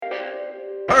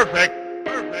Perfect.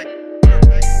 Perfect.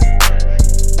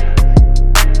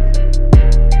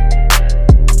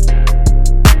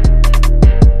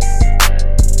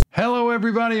 Hello,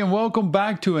 everybody, and welcome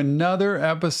back to another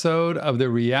episode of the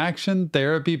Reaction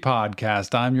Therapy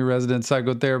Podcast. I'm your resident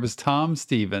psychotherapist, Tom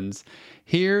Stevens,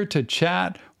 here to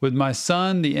chat with my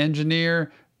son, the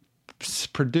engineer,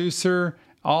 producer,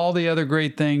 all the other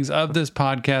great things of this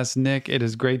podcast. Nick, it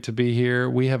is great to be here.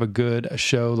 We have a good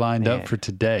show lined up for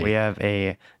today. We have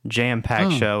a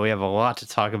jam-packed show. We have a lot to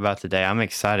talk about today. I'm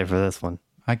excited for this one.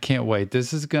 I can't wait.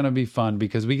 This is going to be fun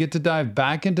because we get to dive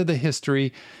back into the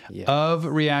history of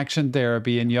reaction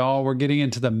therapy. And y'all, we're getting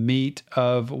into the meat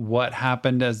of what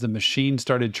happened as the machine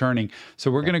started churning.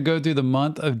 So we're going to go through the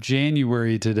month of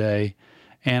January today.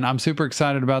 And I'm super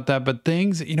excited about that. But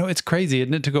things, it's crazy,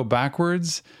 isn't it, to go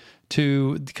backwards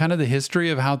to kind of the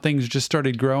history of how things just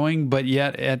started growing. But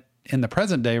yet in the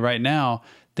present day right now,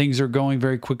 things are going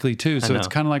very quickly too. So it's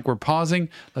kind of like we're pausing.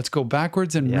 Let's go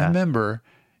backwards and remember.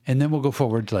 And then we'll go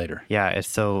forward later. Yeah, it's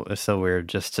so weird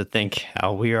just to think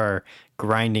how we are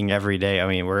grinding every day. I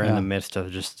mean, we're in the midst of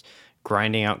just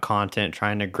grinding out content,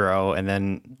 trying to grow. And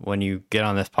then when you get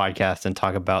on this podcast and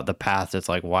talk about the past, it's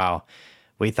like, wow,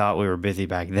 we thought we were busy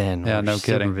back then. Yeah, we're no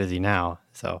kidding. Super busy now.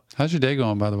 So how's your day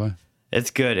going, by the way? It's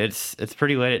good. It's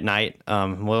pretty late at night.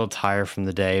 I'm a little tired from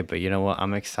the day, but you know what?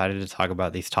 I'm excited to talk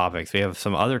about these topics. We have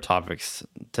some other topics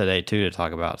today too to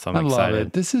talk about. So I'm excited. Love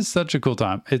it. This is such a cool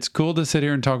time. It's cool to sit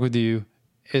here and talk with you.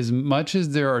 As much as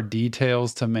there are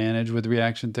details to manage with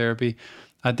reaction therapy,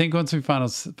 I think once we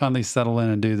finally settle in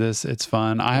and do this, it's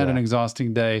fun. I had an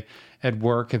exhausting day at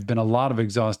work. Have been a lot of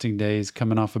exhausting days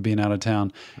coming off of being out of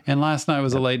town. And last night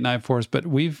was a late night for us, but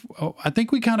I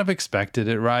think we kind of expected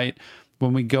it, right?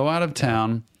 When we go out of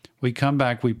town, we come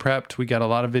back, we prepped, we got a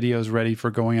lot of videos ready for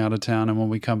going out of town. And when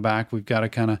we come back, we've got to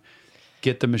kind of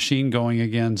get the machine going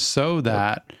again so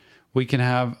that we can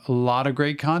have a lot of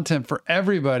great content for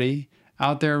everybody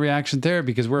out there at Reaction Therapy,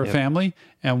 because we're a family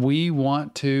and we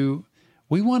want to,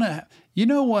 you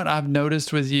know what I've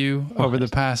noticed with you over the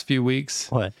past few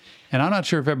weeks? What? And I'm not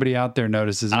sure if everybody out there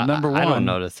notices. Number one, I don't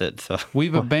notice it. So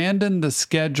we've abandoned the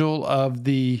schedule of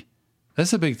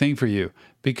that's a big thing for you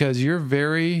because you're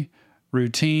very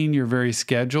routine, you're very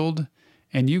scheduled,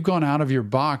 and you've gone out of your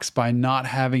box by not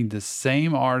having the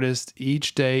same artist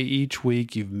each day, each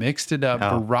week. You've mixed it up,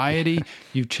 variety.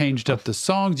 You've changed up the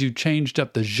songs. You've changed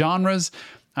up the genres.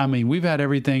 I mean, we've had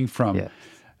everything from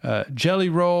Jelly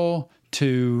Roll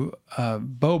to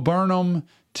Bo Burnham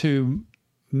to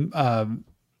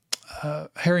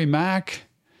Harry Mack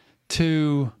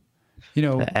to...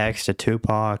 the X to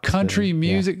Tupac, country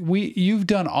music. You've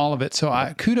done all of it.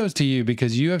 So kudos to you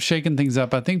because you have shaken things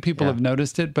up. I think people have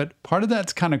noticed it, but part of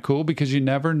that's kind of cool because you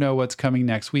never know what's coming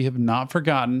next. We have not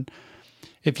forgotten.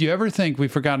 If you ever think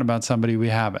we've forgotten about somebody, we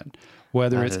haven't.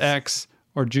 Whether it's X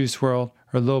or Juice WRLD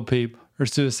or Lil Peep or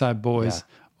Suicide Boys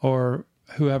or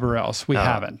whoever else, we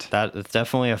haven't. That's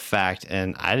definitely a fact.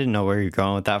 And I didn't know where you're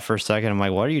going with that for a second. I'm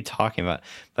like, what are you talking about?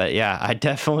 But yeah, I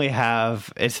definitely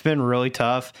have. It's been really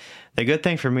tough. The good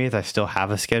thing for me is I still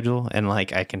have a schedule and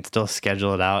like I can still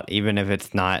schedule it out, even if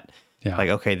it's not like,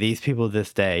 okay, these people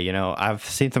this day, I've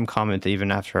seen some comments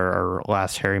even after our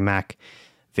last Harry Mack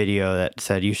video that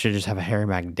said you should just have a Harry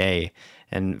Mack day.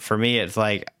 And for me, it's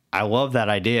like, I love that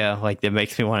idea. Like it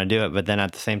makes me want to do it. But then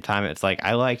at the same time, it's like,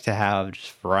 I like to have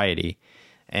just variety.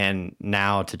 And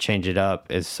now to change it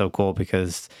up is so cool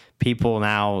because people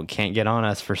now can't get on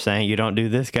us for saying, you don't do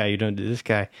this guy, you don't do this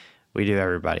guy. We do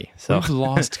everybody. So we've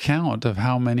lost count of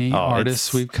how many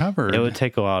artists we've covered. It would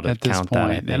take a while to count that,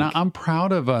 I think. And I'm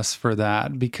proud of us for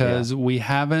that because we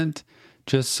haven't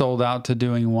just sold out to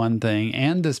doing one thing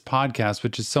and this podcast,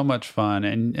 which is so much fun.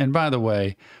 And by the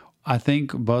way, I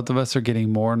think both of us are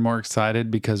getting more and more excited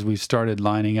because we've started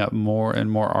lining up more and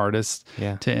more artists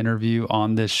to interview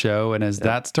on this show. And as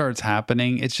that starts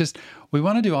happening, it's just, we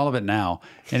want to do all of it now.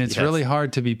 And it's really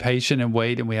hard to be patient and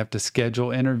wait. And we have to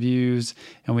schedule interviews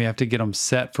and we have to get them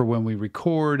set for when we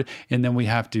record. And then we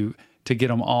have to get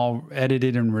them all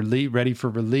edited and ready for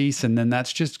release. And then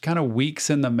that's just kind of weeks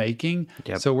in the making.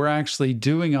 So we're actually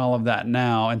doing all of that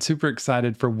now and super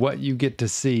excited for what you get to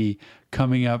see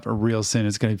coming up real soon.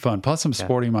 It's going to be fun. Plus, I'm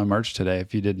sporting my merch today,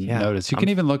 if you didn't notice. You can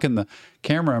even look in the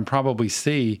camera and probably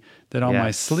see that on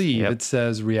my sleeve, it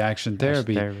says Reaction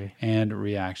Therapy, and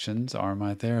reactions are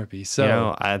my therapy.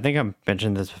 So, I think I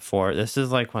mentioned this before. This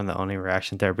is like one of the only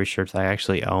Reaction Therapy shirts I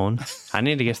actually own. I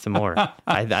need to get some more.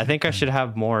 I think I should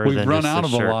have more. We've run out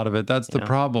of a lot of it. That's the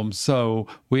problem. So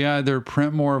we either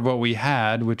print more of what we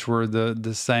had, which were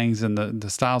the sayings and the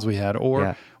styles we had,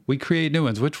 or we create new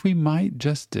ones, which we might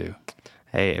just do.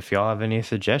 hey, if y'all have any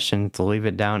suggestions, leave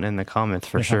it down in the comments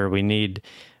for sure. We need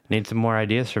some more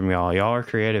ideas from y'all. Y'all are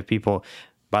creative people.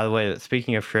 By the way,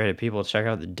 speaking of creative people, check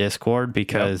out the Discord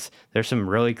because there's some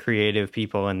really creative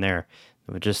people in there.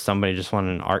 Somebody just won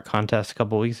an art contest a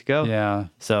couple weeks ago. Yeah.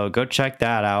 So go check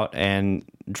that out and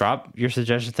drop your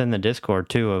suggestions in the Discord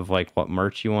too of like what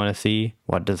merch you want to see,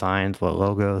 what designs, what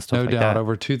logos, stuff like that. No doubt.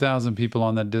 Over 2,000 people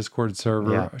on that Discord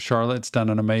server. Yeah. Charlotte's done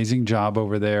an amazing job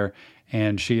over there,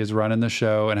 and she is running the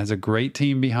show and has a great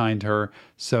team behind her.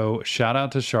 So shout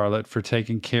out to Charlotte for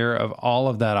taking care of all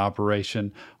of that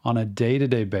operation on a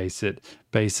day-to-day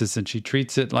basis. And she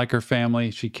treats it like her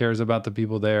family. She cares about the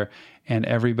people there and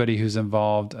everybody who's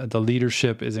involved. The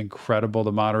leadership is incredible.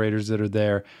 The moderators that are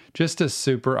there, just a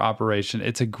super operation.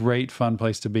 It's a great, fun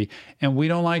place to be. And we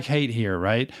don't like hate here,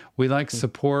 right? We like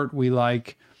support. We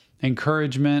like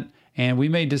encouragement. And we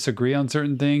may disagree on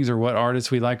certain things or what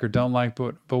artists we like or don't like,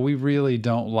 but we really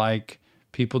don't like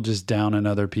people just downing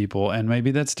other people. And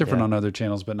maybe that's different on other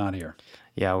channels, but not here.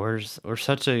 Yeah, we're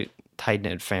such a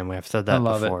tight-knit family. I've said that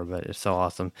before, but it's so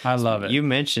awesome. I love it. You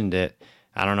mentioned it.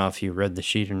 I don't know if you read the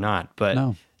sheet or not,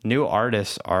 but new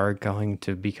artists are going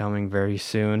to be coming very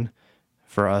soon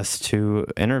for us to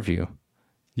interview.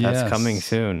 That's coming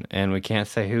soon. And we can't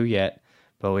say who yet,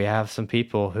 but we have some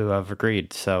people who have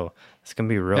agreed. So it's going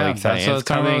to be really exciting. So it's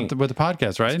coming with the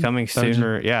podcast, right? It's coming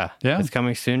sooner. Yeah. It's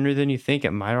coming sooner than you think.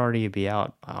 It might already be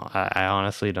out. I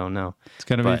honestly don't know. It's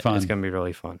going to be fun. It's going to be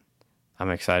really fun. I'm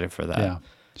excited for that. Yeah.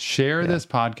 Share this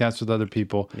podcast with other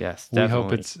people. Yes,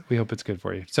 definitely. We hope it's good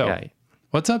for you. So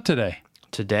what's up today?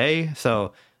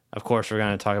 So of course we're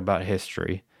going to talk about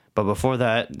history. But before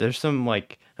that, there's some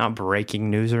like not breaking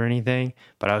news or anything,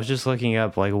 but I was just looking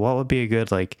up like what would be a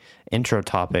good like intro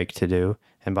topic to do.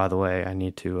 And by the way, I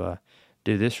need to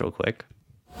do this real quick.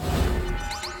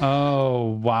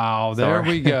 Oh, wow. There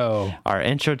we go. Our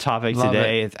intro topic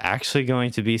today is actually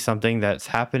going to be something that's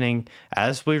happening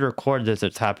as we record this.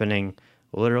 It's happening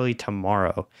literally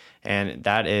tomorrow. And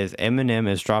that is Eminem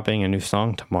is dropping a new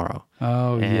song tomorrow.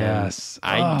 Oh, and yes.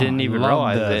 I didn't even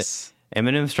realize it.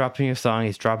 Eminem's dropping a song.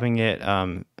 He's dropping it.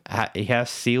 He has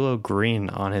CeeLo Green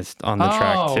on the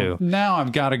track too. Now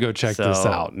I've got to go check this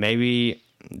out. Maybe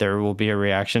there will be a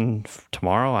reaction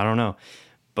tomorrow. I don't know,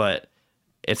 but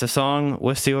it's a song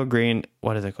with CeeLo Green.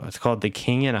 What is it called? It's called "The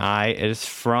King and I." It is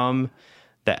from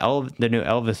the new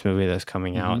Elvis movie that's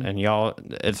coming out, and y'all,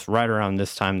 it's right around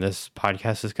this time this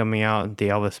podcast is coming out. The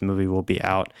Elvis movie will be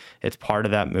out. It's part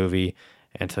of that movie.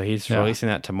 And so he's releasing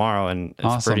that tomorrow, and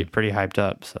it's pretty hyped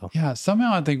up. So yeah,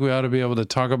 somehow I think we ought to be able to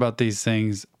talk about these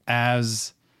things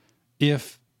as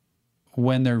if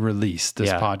when they're released,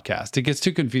 this podcast. It gets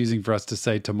too confusing for us to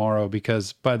say tomorrow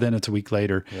because by then it's a week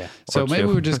later. Yeah. So maybe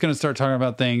we're just going to start talking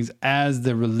about things as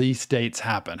the release dates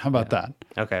happen. How about that?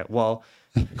 Okay. Well,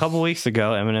 a couple weeks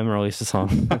ago, Eminem released a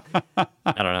song. I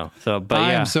don't know. So, but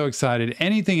I am so excited.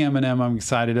 Anything Eminem, I'm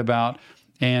excited about.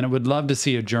 And I would love to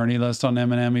see a journey list on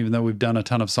Eminem, even though we've done a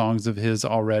ton of songs of his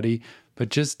already. But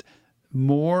just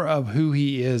more of who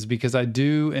he is, because I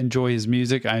do enjoy his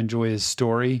music. I enjoy his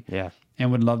story. Yeah.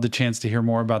 And would love the chance to hear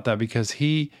more about that because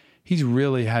he's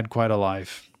really had quite a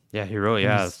life. Yeah, he really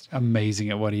has. Amazing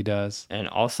at what he does. And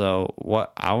also,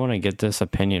 what I want to get this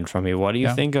opinion from you. What do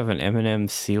you think of an Eminem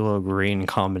CeeLo Green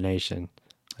combination?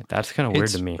 Like, that's kind of weird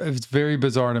to me. It's very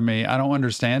bizarre to me. I don't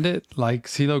understand it. Like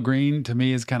CeeLo Green to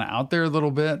me is kind of out there a little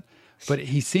bit, but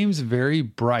he seems very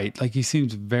bright. Like he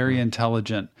seems very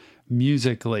intelligent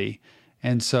musically.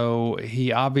 And so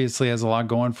he obviously has a lot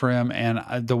going for him.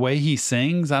 And the way he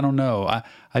sings, I don't know.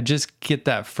 I just get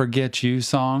that Forget You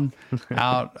song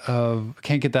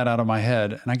can't get that out of my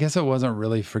head. And I guess it wasn't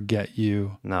really Forget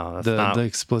You. No, that's not. The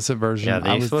explicit version. Yeah,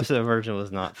 the explicit version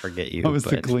was not Forget You. It was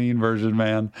the clean version,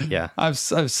 man. Yeah. I've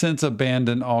since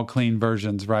abandoned all clean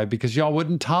versions, right? Because y'all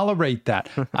wouldn't tolerate that.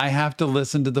 I have to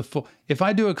listen to the full. If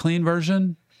I do a clean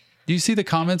version, do you see the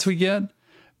comments we get?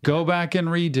 Go back and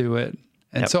redo it.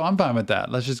 And so I'm fine with that.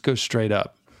 Let's just go straight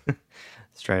up.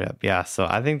 Straight up. Yeah. So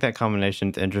I think that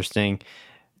combination's interesting.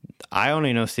 I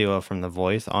only know CeeLo from The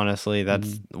Voice, honestly.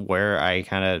 That's where I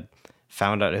kind of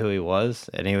found out who he was.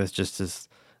 And he was just this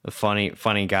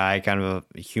funny guy, kind of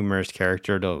a humorous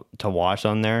character to watch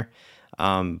on there.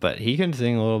 But he can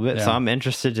sing a little bit. Yeah. So I'm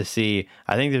interested to see.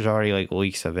 I think there's already like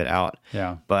leaks of it out.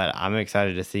 Yeah. But I'm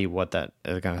excited to see what that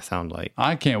is going to sound like.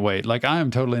 I can't wait. Like I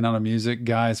am totally not a music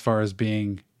guy as far as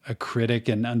being a critic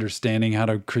and understanding how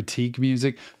to critique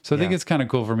music. So I think it's kind of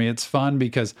cool for me. It's fun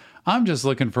because I'm just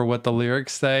looking for what the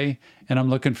lyrics say and I'm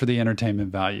looking for the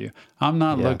entertainment value. I'm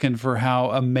not looking for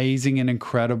how amazing and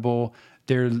incredible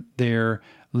their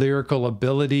lyrical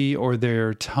ability or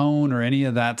their tone or any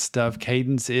of that stuff,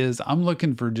 cadence is. I'm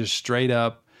looking for just straight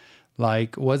up,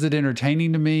 like, was it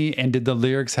entertaining to me? And did the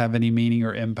lyrics have any meaning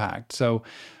or impact? So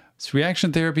it's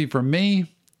reaction therapy for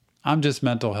me. I'm just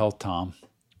mental health Tom.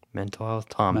 Mental health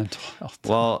Tom. Mental health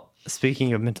Tom. Well,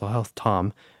 speaking of mental health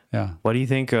Tom, Yeah. what do you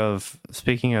think of,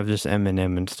 speaking of just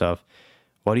Eminem and stuff,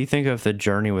 what do you think of the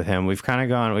journey with him? We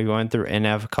went through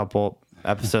NF a couple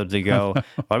episodes ago.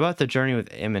 What about the journey with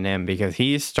Eminem? Because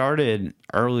he started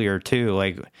earlier too.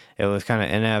 Like, it was kind of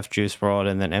NF, Juice WRLD,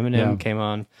 and then Eminem came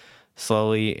on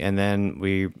slowly, and then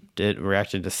we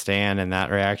reacted to Stan, and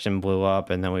that reaction blew up,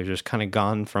 and then we've just kind of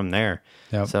gone from there.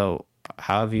 Yep. So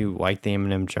how have you liked the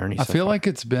Eminem journey so I feel far? like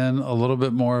it's been a little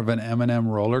bit more of an Eminem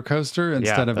roller coaster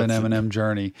instead of an Eminem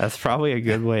journey. That's probably a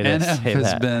good way to NF say has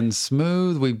that. been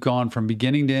smooth. We've gone from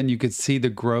beginning to end. You could see the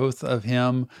growth of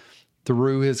him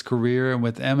through his career. And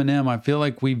with Eminem, I feel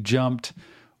like we've jumped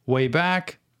way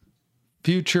back,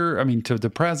 to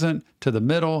the present, to the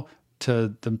middle,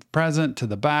 to the present, to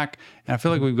the back. And I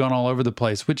feel like we've gone all over the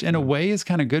place, which in a way is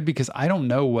kind of good because I don't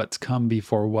know what's come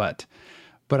before what.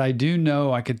 But I do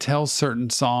know I could tell certain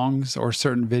songs or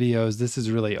certain videos, this is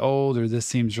really old or this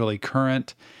seems really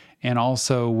current. And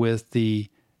also with the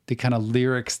kind of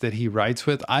lyrics that he writes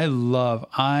with. I love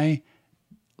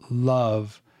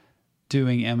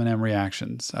doing Eminem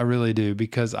reactions. I really do,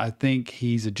 because I think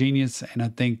he's a genius, and I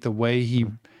think the way he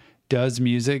does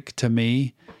music, to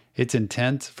me, it's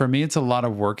intense. For me, it's a lot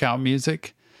of workout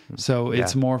music. So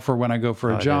it's more for when I go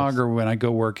for a jog or when I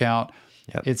go work out.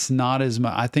 Yep. It's not as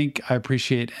much. I think I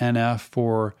appreciate NF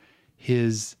for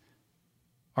his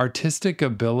artistic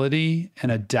ability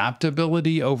and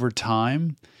adaptability over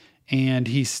time. And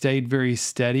he stayed very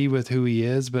steady with who he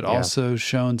is, but also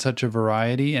shown such a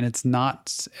variety. And it's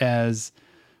not as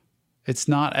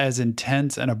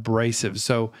intense and abrasive.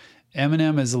 So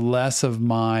Eminem is less of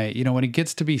my, when it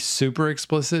gets to be super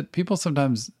explicit, people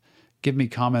sometimes give me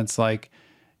comments like,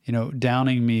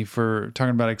 downing me for talking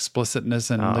about explicitness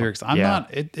and lyrics. I'm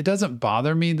not, it doesn't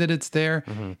bother me that it's there.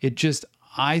 Mm-hmm. It just,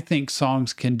 I think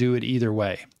songs can do it either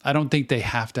way. I don't think they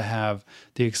have to have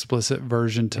the explicit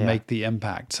version to make the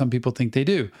impact. Some people think they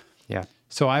do. Yeah.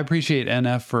 So I appreciate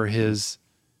NF for his,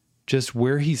 just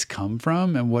where he's come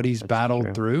from and what he's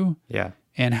battled through. Yeah.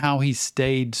 And how he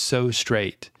stayed so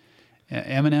straight.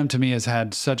 Eminem to me has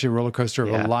had such a roller coaster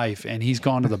of a life, and he's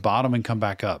gone to the bottom and come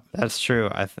back up. That's true.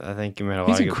 I think you made a lot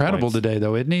He's of good incredible points. today,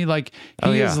 though, isn't he? Like,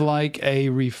 he is like a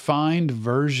refined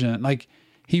version. Like,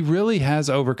 he really has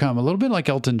overcome a little bit like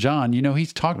Elton John.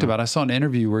 He's talked about, I saw an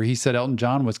interview where he said Elton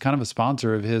John was kind of a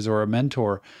sponsor of his or a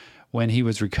mentor when he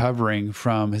was recovering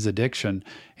from his addiction.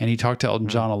 And he talked to Elton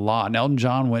John a lot. And Elton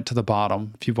John went to the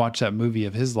bottom, if you've watched that movie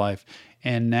of his life.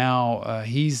 And now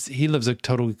he lives a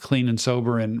totally clean and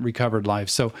sober and recovered life.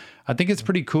 So I think it's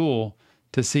pretty cool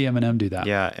to see Eminem do that.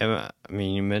 Yeah, I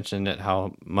mean, you mentioned it,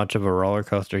 how much of a roller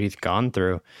coaster he's gone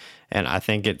through. And I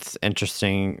think it's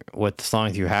interesting with the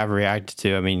songs you have reacted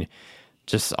to. I mean,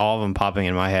 just all of them popping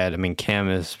in my head. I mean, Kim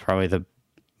is probably the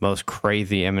most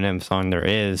crazy Eminem song there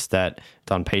is that's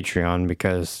on Patreon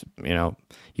because,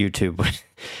 YouTube.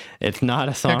 It's not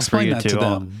a song Explain for that YouTube. to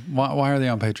them. Why are they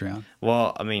on Patreon?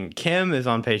 Well, I mean, Kim is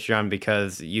on Patreon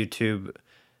because YouTube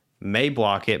may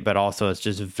block it, but also it's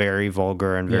just very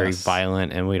vulgar and very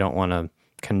violent, and we don't want to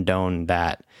condone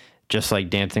that. Just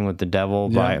like Dancing with the Devil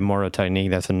by Immortal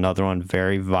Technique, that's another one,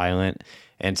 very violent.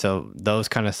 And so those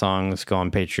kind of songs go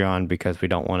on Patreon because we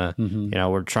don't want to,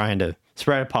 we're trying to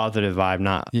spread a positive vibe,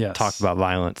 not talk about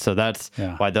violence. So that's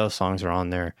why those songs are on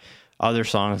there. Other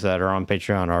songs that are on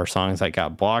Patreon are songs that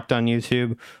got blocked on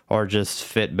YouTube or just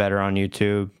fit better on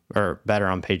YouTube or better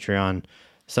on Patreon.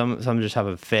 Some just have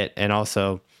a fit. And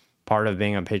also part of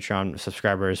being a Patreon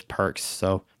subscriber is perks.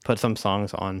 So put some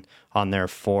songs on there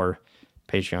for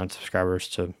Patreon subscribers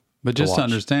to But just watch. to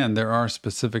understand, there are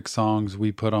specific songs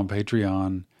we put on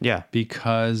Patreon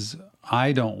because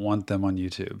I don't want them on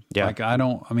YouTube. Yeah.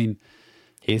 Like,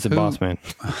 He's a boss man.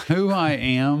 who I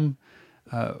am,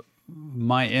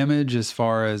 my image as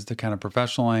far as the kind of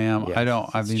professional I am,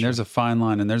 there's a fine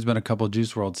line, and there's been a couple of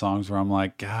Juice WRLD songs where I'm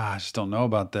like, gosh, don't know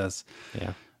about this.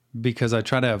 Yeah. Because I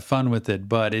try to have fun with it,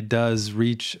 but it does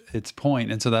reach its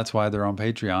point, and so that's why they're on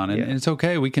Patreon. And it's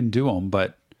okay, we can do them,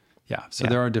 but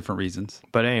there are different reasons.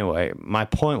 But anyway, my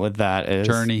point with that is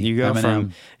Journey, you go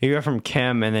Eminem. from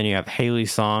Kim, and then you have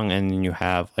Haley's song, and then you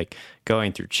have like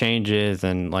going through changes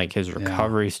and like his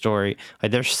recovery story.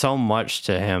 Like, there's so much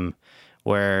to him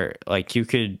where like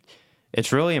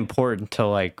it's really important to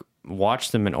like watch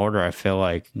them in order, I feel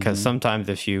like, because sometimes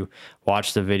if you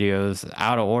watch the videos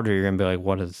out of order, you're gonna be like,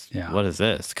 what is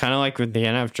this? Kind of like with the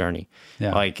NF journey.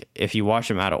 Like, if you watch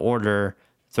them out of order,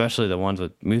 especially the ones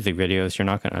with music videos, you're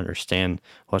not going to understand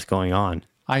what's going on.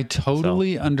 I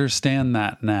totally understand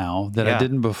that now that I Yeah.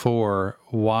 didn't before,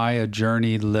 why a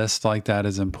journey list like that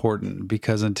is important.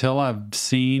 Because until I've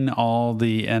seen all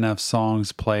the NF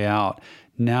songs play out,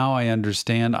 now I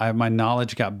understand. My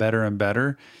knowledge got better and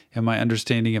better, and my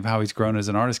understanding of how he's grown as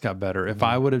an artist got better. If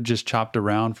I would have just chopped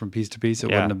around from piece to piece, it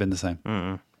Yeah. wouldn't have been the same.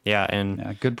 Yeah, and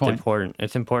Yeah, good point.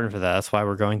 It's important for that. That's why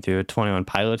we're going through a 21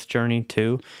 Pilots journey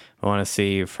too. We want to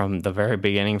see from the very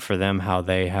beginning for them how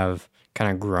they have kind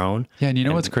of grown. Yeah, and you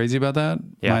know what's crazy about that?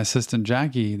 Yeah. My assistant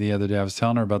Jackie, the other day, I was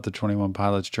telling her about the 21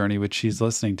 Pilots journey, which she's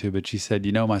listening to, but she said,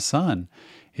 my son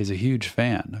is a huge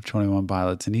fan of 21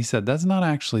 Pilots. And he said, that's not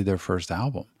actually their first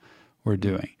album we're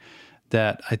doing.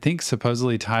 That I think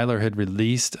supposedly Tyler had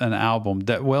released an album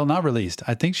that, well, not released.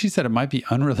 I think she said it might be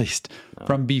unreleased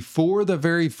from before the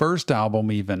very first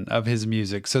album even of his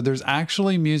music. So there's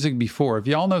actually music before. If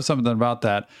y'all know something about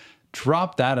that,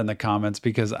 drop that in the comments,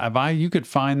 because if you could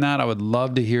find that, I would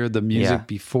love to hear the music Yeah.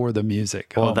 before the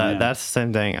music. Well, man. that's the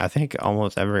same thing. I think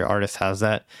almost every artist has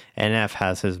that. NF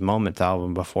has his Moments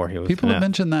album before he was People NF. have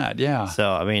mentioned that, yeah.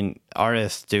 So, I mean,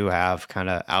 artists do have kind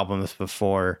of albums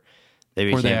before they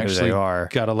Where became they who actually they are.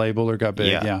 got a label or got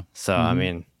big, yeah. So, I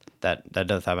mean, that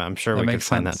does happen. I'm sure That we can makes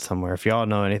find that sense. somewhere. If y'all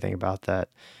know anything about that,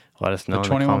 let us know in the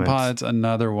 21 comments. Pilots,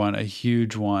 another one, a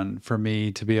huge one for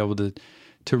me to be able to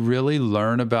really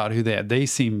learn about who they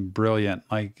seem brilliant.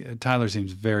 Like Tyler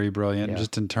seems very brilliant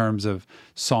just in terms of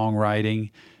songwriting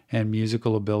and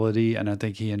musical ability. And I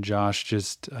think he and Josh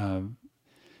just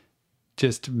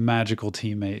magical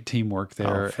teamwork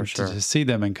there. for And sure. to see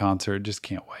them in concert, just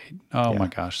can't wait. Oh my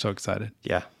gosh, so excited.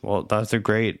 Yeah. Well, that's a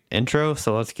great intro.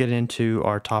 So let's get into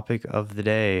our topic of the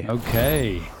day.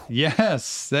 Okay.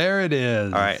 Yes, there it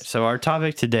is. All right. So our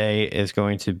topic today is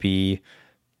going to be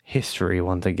history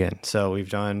once again. So we've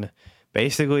done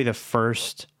basically the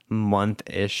first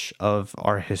month-ish of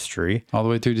our history. All the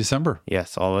way through December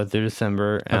Yes, all the way through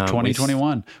December. of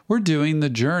 2021. We're doing the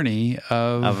journey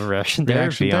Of reaction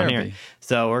therapy on here.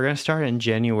 So we're going to start in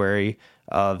January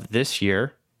of this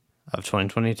year, of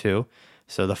 2022.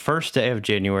 So the first day of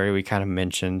January, we kind of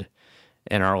mentioned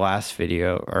in our last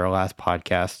video, or our last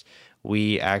podcast,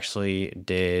 we actually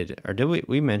did, or did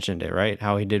we mentioned it, right?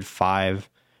 How we did 5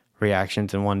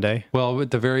 reactions in one day. Well,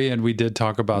 at the very end, we did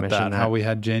talk about that, how we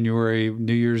had January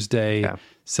New Year's Day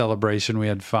celebration. We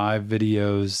had 5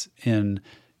 videos in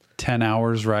 10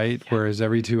 hours, right? Whereas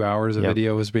every 2 hours a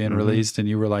video was being released, and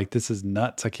you were like, this is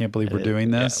nuts. I can't believe we're doing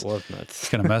this. Yeah, it was nuts. It's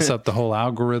going to mess up the whole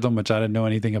algorithm, which I didn't know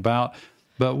anything about.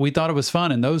 But we thought it was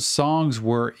fun, and those songs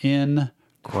were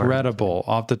incredible.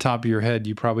 Off the top of your head,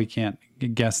 you probably can't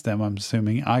guess them, I'm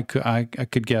assuming. I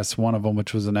could guess one of them,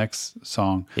 which was the next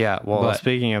song. Yeah, well,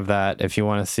 speaking of that, if you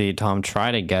want to see Tom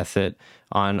try to guess it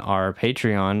on our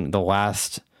Patreon, the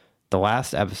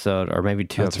last episode, or maybe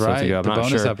 2 episodes ago, I'm not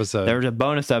bonus sure. episode. There was a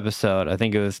bonus episode. I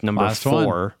think it was number Last 4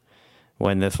 one.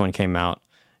 when this one came out.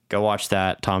 Go watch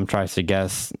that. Tom tries to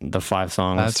guess the 5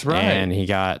 songs. That's right. And he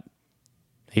got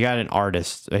an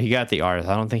artist. He got the artist.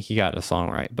 I don't think he got the song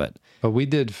right, but we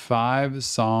did 5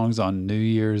 songs on New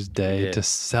Year's Day to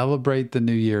celebrate the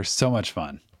new year. So much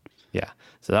fun. yeah.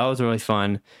 So that was really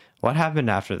fun. What happened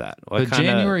after that?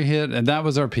 January hit, and that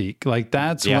was our peak. Like,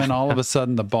 that's when all of a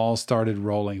sudden the ball started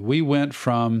rolling. We went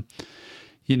from,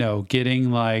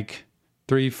 getting like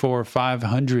 300, 400,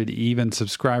 500 even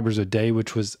subscribers a day,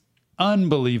 which was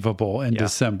unbelievable in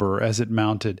December as it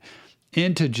mounted,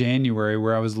 into January,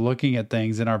 where I was looking at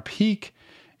things, and our peak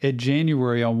at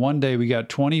January on one day, we got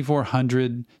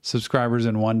 2,400 subscribers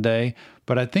in one day.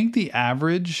 But I think the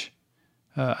average,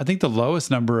 I think the lowest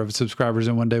number of subscribers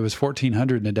in one day was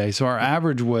 1,400 in a day. So our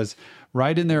average was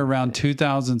right in there around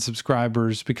 2,000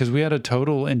 subscribers, because we had a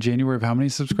total in January of how many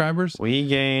subscribers? We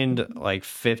gained like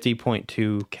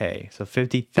 50.2K. So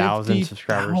 50,000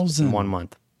 subscribers in 1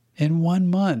 month. In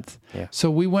 1 month. Yeah. So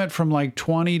we went from like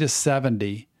 20 to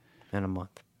 70 in a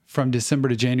month from December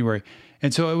to January.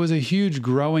 And so it was a huge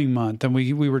growing month, and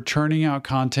we were churning out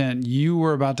content. You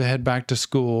were about to head back to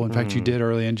school. In fact, you did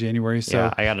early in January. So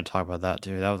yeah, I got to talk about that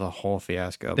too. That was a whole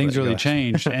fiasco. Things really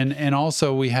changed. and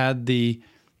also we had the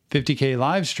 50K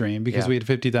live stream, because we had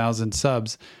 50,000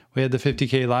 subs. We had the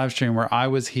 50K live stream where I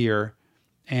was here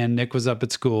and Nick was up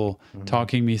at school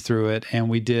talking me through it. And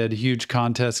we did a huge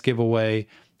contest giveaway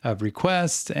of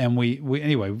requests. And do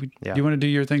you want to do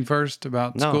your thing first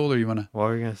about school, or you want to? What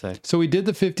were you going to say? So we did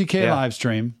the 50K live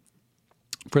stream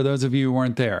for those of you who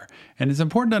weren't there. And it's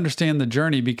important to understand the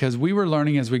journey, because we were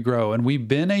learning as we grow. And we've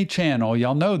been a channel,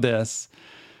 y'all know this,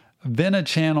 been a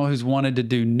channel who's wanted to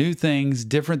do new things,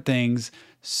 different things,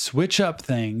 switch up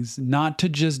things, not to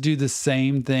just do the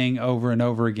same thing over and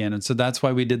over again. And so that's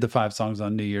why we did the 5 songs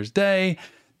on New Year's Day.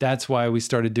 That's why we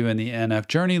started doing the NF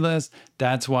Journey list.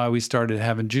 That's why we started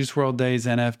having Juice World days,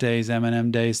 NF days, M&M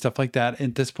days, stuff like that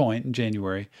at this point in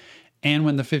January. And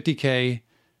when the 50K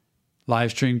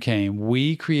live stream came,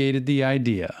 we created the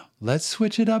idea, let's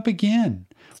switch it up again.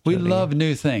 We love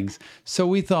new things. So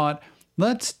we thought,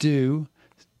 to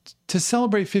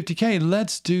celebrate 50K,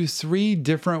 let's do 3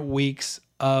 different weeks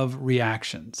of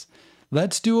reactions.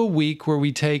 Let's do a week where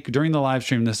we take, during the live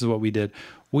stream, this is what we did.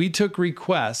 We took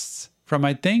requests from,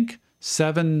 I think,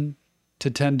 7 to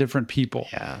 10 different people.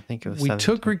 Yeah, I think it was We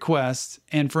took requests,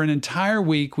 and for an entire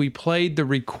week, we played the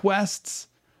requests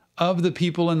of the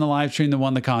people in the live stream that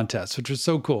won the contest, which was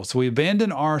so cool. So we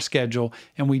abandoned our schedule,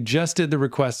 and we just did the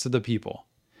requests of the people.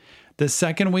 The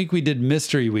second week, we did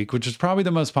Mystery Week, which was probably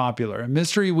the most popular.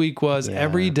 Mystery Week was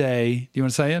every day. Do you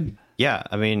want to say it? Yeah,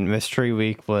 I mean, Mystery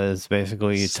Week was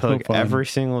basically you took every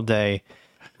single day.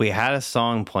 We had a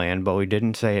song planned, but we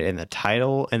didn't say it in the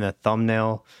title, in the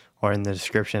thumbnail, or in the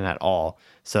description at all.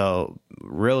 So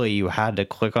really, you had to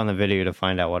click on the video to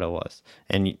find out what it was.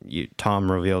 And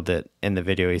Tom revealed it in the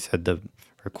video. He said the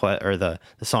request or the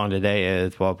song today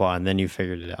is blah blah, and then you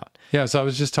figured it out. Yeah, so I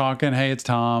was just talking, hey, it's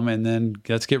Tom, and then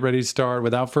let's get ready to start.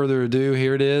 Without further ado,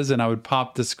 here it is, and I would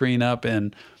pop the screen up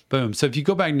and boom. So if you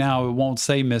go back now, it won't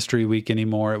say Mystery Week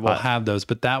anymore. It will have those,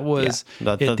 but that was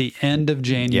at the end of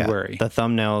January. Yeah, the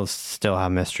thumbnails still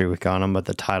have Mystery Week on them, but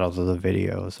the titles of the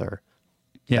videos are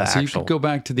so you could go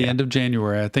back to the end of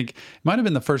January. I think it might have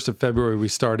been the 1st of February we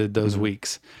started those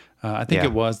weeks. I think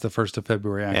it was the 1st of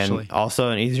February, actually. And also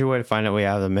an easier way to find it, we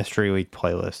have the Mystery Week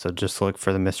playlist. So just look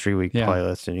for the Mystery Week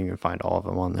playlist and you can find all of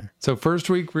them on there. So first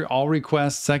week, all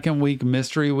requests. Second week,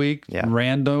 Mystery Week.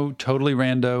 Totally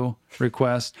rando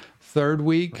request. Third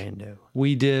week,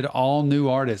 we did all new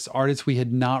artists we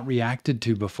had not reacted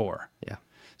to before. Yeah.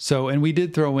 So, and we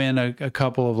did throw in a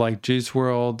couple of like Juice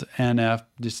WRLD, NF,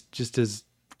 just as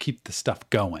keep the stuff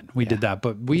going. We did that,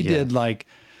 but we did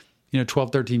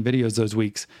 12, 13 videos those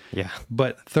weeks. Yeah.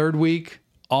 But third week,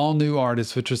 all new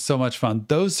artists, which was so much fun.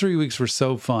 Those 3 weeks were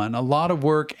so fun. A lot of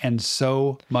work and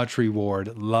so much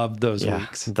reward. Loved those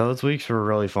weeks. Those weeks were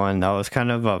really fun. That was kind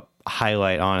of a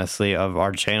highlight, honestly, of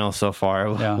our channel so far.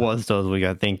 Was those weeks.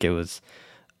 I think it was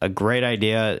a great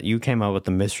idea. You came up with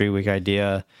the Mystery Week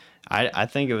idea. I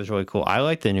think it was really cool. I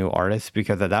like the new artists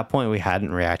because at that point we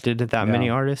hadn't reacted to that many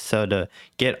artists. So to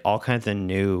get all kinds of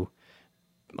new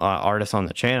artists on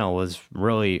the channel was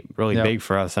really, really big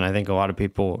for us. And I think a lot of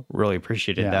people really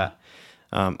appreciated that.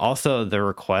 Also, the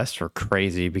requests were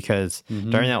crazy because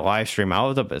during that live stream, I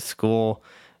was up at school.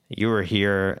 You were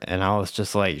here, and I was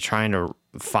just like trying to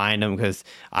find them because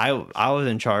I was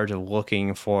in charge of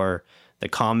looking for the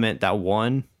comment that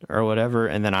won or whatever,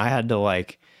 and then I had to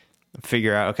like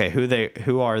figure out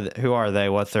who are they,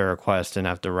 what's their request, and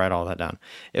have to write all that down.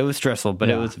 It was stressful, but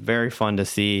it was very fun to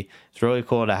see. It's really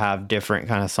cool to have different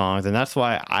kind of songs, and that's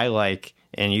why I like,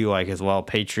 and you like as well,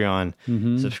 Patreon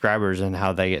subscribers and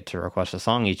how they get to request a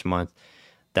song each month.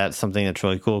 That's something that's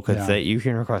really cool because you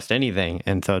can request anything,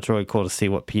 and so it's really cool to see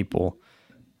what people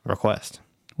request.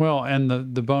 Well, and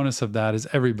the bonus of that is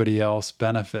everybody else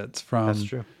benefits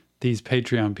from these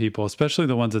Patreon people, especially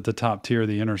the ones at the top tier,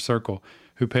 the inner circle,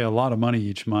 who pay a lot of money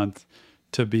each month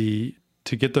to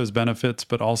get those benefits,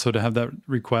 but also to have that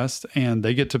request, and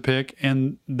they get to pick,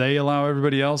 and they allow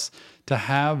everybody else to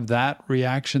have that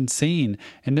reaction seen.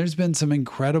 And there's been some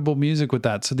incredible music with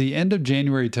that. So the end of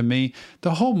January, to me,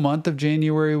 the whole month of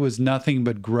January was nothing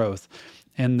but growth.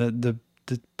 And the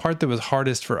part that was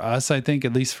hardest for us, I think,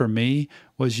 at least for me,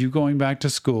 was you going back to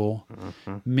school,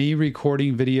 me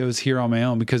recording videos here on my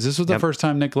own, because this was the first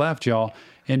time Nick left, y'all.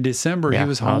 In December, he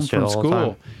was home from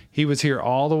school. He was here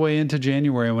all the way into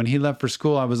January. When he left for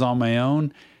school, I was on my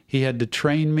own. He had to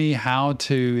train me how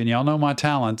to, and y'all know my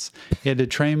talents, he had to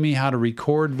train me how to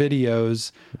record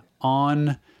videos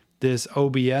on this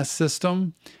OBS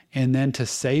system and then to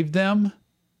save them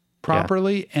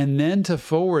properly and then to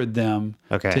forward them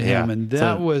to him. And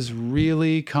that was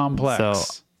really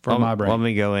complex for my brain. Let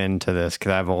me go into this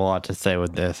because I have a lot to say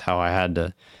with this, how I had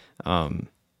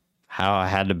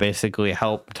to basically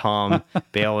help Tom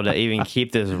be able to even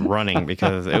keep this running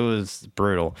because it was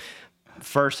brutal.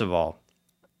 First of all,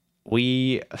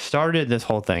 we started this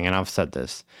whole thing, and I've said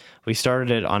this. We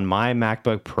started it on my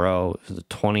MacBook Pro. It was a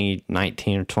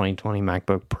 2019 or 2020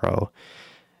 MacBook Pro.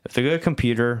 It's a good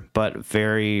computer, but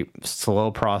very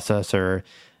slow processor.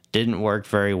 Didn't work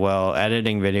very well.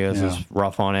 Editing videos was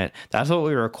rough on it. That's what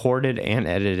we recorded and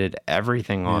edited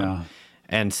everything on.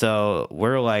 And so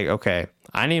we're like, okay,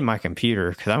 I need my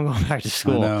computer because I'm going back to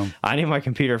school. I need my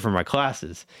computer for my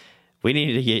classes. We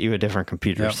need to get you a different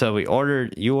computer. Yep. So you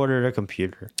ordered a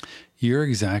computer. You're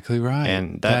exactly right.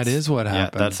 And that is what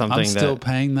happened. Yeah, that's something I'm still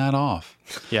paying that off.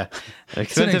 Yeah.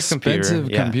 It's an expensive computer.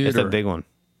 Yeah, it's a big one.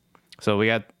 So we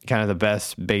got kind of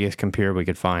the biggest computer we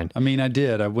could find. I mean, I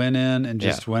did. I went in and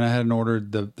just went ahead and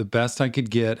ordered the best I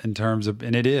could get in terms of,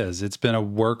 and it's been a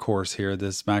workhorse here,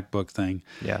 this MacBook thing.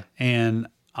 Yeah. And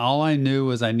all I knew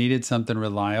was I needed something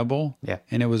reliable. Yeah.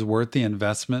 And it was worth the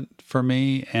investment for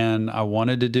me. And I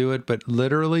wanted to do it. But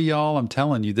literally, y'all, I'm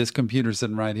telling you, this computer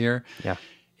sitting right here. Yeah.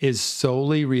 Is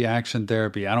solely reaction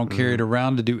therapy. I don't carry it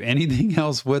around to do anything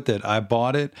else with it. I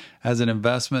bought it as an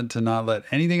investment to not let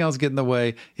anything else get in the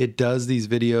way. It does these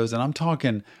videos, and I'm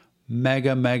talking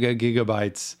mega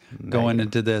gigabytes going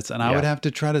into this. And I would have to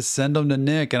try to send them to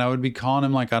Nick, and I would be calling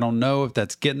him like, I don't know if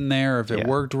that's getting there, if it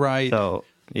worked right. So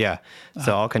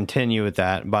I'll continue with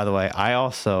that. By the way, I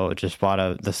also just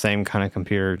bought the same kind of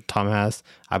computer Tom has.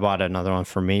 I bought another one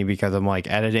for me because I'm like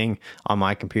editing on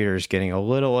my computer is getting a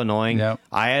little annoying. Yep.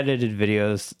 I edited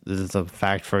videos. This is a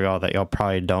fact for y'all that y'all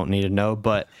probably don't need to know,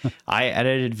 but I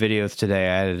edited videos today.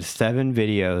 I edited 7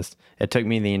 videos. It took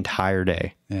me the entire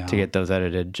day to get those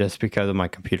edited just because of my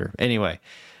computer. Anyway,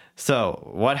 so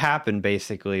what happened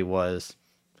basically was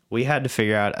we had to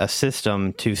figure out a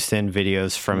system to send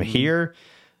videos from here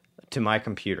to my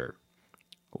computer.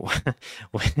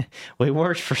 We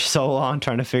worked for so long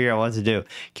trying to figure out what to do.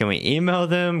 Can we email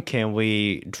them? Can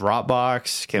we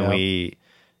Dropbox? Can we,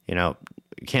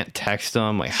 can't text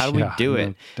them? Like, how do we do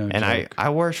it? And I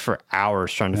worked for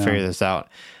hours trying to figure this out.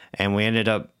 And we ended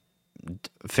up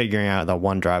figuring out that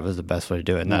OneDrive was the best way to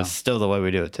do it. And that's still the way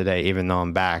we do it today, even though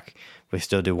I'm back. We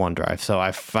still do OneDrive. So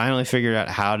I finally figured out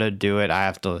how to do it.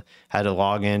 I had to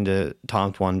log into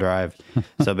Tom's OneDrive.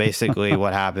 So basically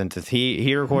what happens is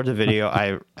he records a video.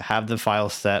 I have the file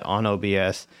set on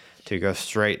OBS to go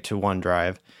straight to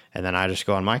OneDrive. And then I just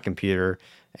go on my computer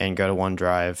and go to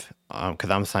OneDrive because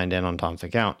I'm signed in on Tom's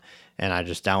account. And I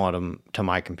just download them to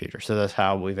my computer. So that's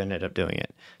how we've ended up doing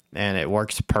it. And it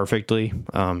works perfectly.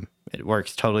 It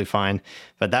works totally fine.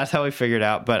 But that's how we figured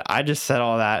out. But I just said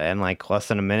all that in like less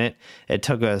than a minute. It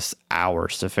took us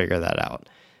hours to figure that out.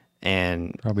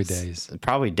 And probably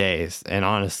days. And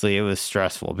honestly, it was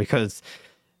stressful because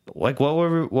like what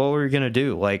were we going to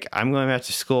do? Like, I'm going back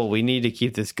to school. We need to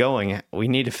keep this going. We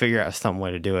need to figure out some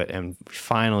way to do it. And we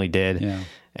finally did. Yeah.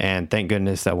 And thank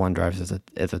goodness that OneDrive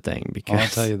is a thing. Because I'll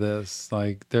tell you this,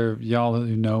 like y'all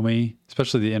who know me,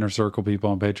 especially the Inner Circle people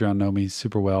on Patreon know me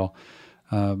super well.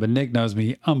 But Nick knows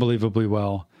me unbelievably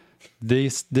well.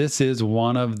 This is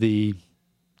one of the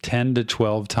 10 to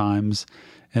 12 times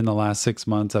in the last 6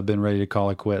 months I've been ready to call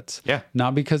it quits. Yeah.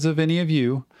 Not because of any of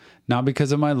you, not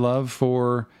because of my love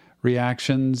for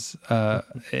reactions.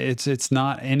 It's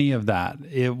not any of that.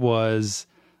 It was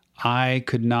I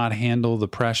could not handle the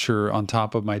pressure on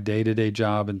top of my day-to-day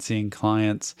job and seeing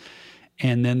clients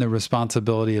and then the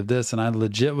responsibility of this. And I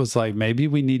legit was like, maybe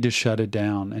we need to shut it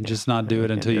down and just not do it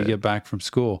until you get back from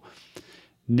school.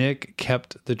 Nick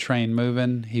kept the train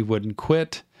moving. He wouldn't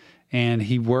quit. And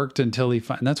he worked until and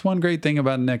that's one great thing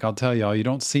about Nick. I'll tell y'all, you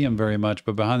don't see him very much,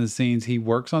 but behind the scenes, he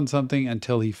works on something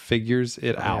until he figures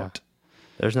it out.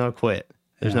 There's no quit.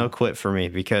 There's no quit for me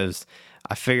because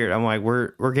I figured, I'm like,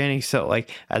 we're getting so,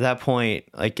 like, at that point,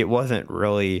 like, it wasn't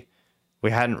really,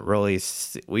 we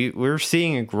were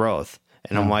seeing a growth.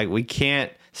 And I'm like, we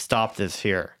can't stop this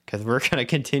here because we're going to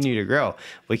continue to grow.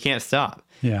 We can't stop.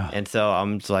 Yeah. And so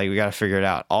I'm just like, we got to figure it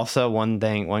out. Also, one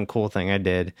cool thing I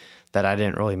did that I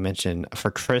didn't really mention,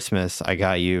 for Christmas, I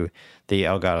got you the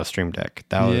Elgato Stream Deck.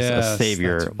 That was a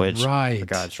savior, which, right. Oh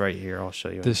God, it's right here. I'll show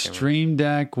you. The Stream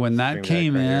Deck, when that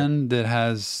came in, that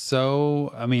has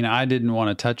I mean, I didn't want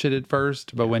to touch it at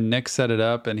first, but when Nick set it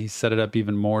up, and he set it up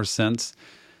even more since,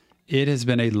 it has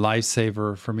been a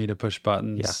lifesaver for me to push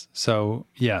buttons. Yeah. So,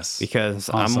 yes. Because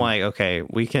awesome. I'm like, okay,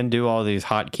 we can do all these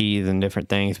hotkeys and different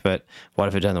things, but what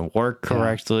if it doesn't work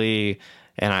correctly? Yeah.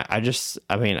 And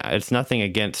I mean, it's nothing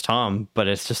against Tom, but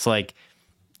it's just like,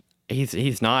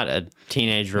 he's not a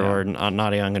teenager or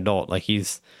not a young adult. Like, he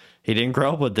didn't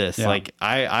grow up with this. Yeah. Like,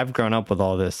 I've grown up with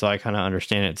all this, so I kind of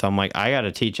understand it. So I'm like, I got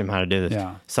to teach him how to do this.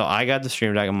 Yeah. So I got the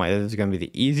Stream Deck. I'm like, this is going to be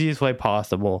the easiest way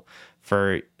possible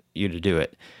for you to do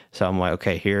it. So I'm like,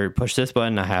 okay, here, push this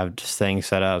button. I have just things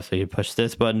set up. So you push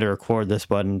this button to record, this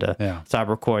button to stop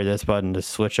record, this button to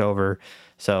switch over.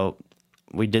 So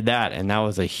we did that, and that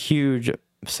was a huge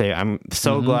say. I'm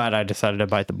so glad I decided to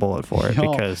bite the bullet for it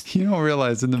because you don't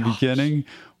realize in the beginning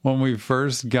when we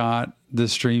first got the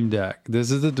Stream Deck,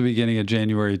 this is at the beginning of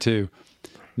January too.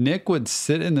 Nick would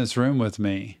sit in this room with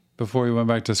me before he went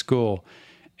back to school.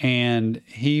 And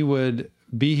he would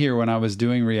be here when I was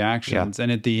doing reactions.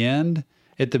 And at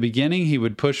the beginning, he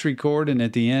would push record, and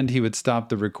at the end, he would stop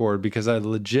the record because I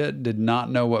legit did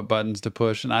not know what buttons to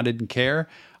push, and I didn't care.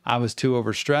 I was too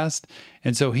overstressed.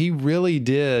 And so he really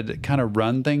did kind of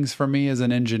run things for me as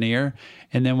an engineer.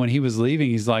 And then when he was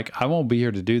leaving, he's like, I won't be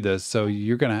here to do this. So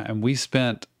you're going to, and we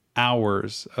spent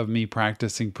hours of me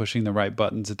practicing pushing the right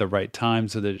buttons at the right time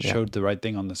so that it showed the right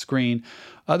thing on the screen.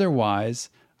 Otherwise,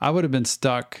 I would have been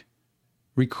stuck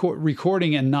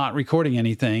recording and not recording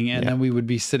anything. And then we would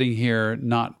be sitting here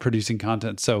not producing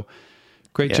content. So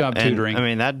great job tutoring. I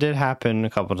mean, that did happen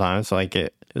a couple of times. Like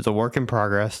it was a work in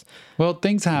progress. Well,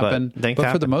 things happen.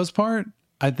 But for the most part,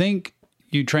 I think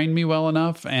you trained me well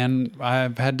enough, and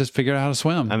I've had to figure out how to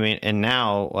swim. I mean, and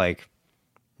now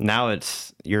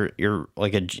it's you're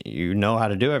like you know how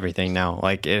to do everything now.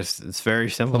 Like it's very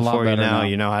simple for you now.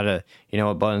 You know how to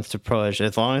what buttons to push.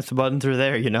 As long as the buttons are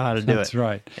there, you know how to do it. That's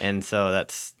right. And so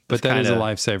that's but that is a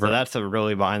lifesaver. So that's a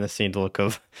really behind the scenes look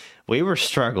of we were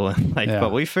struggling,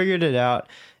 but we figured it out,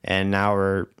 and now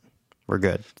we're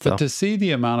good. But to see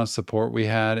the amount of support we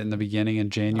had in the beginning in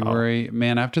January,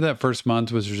 man, after that first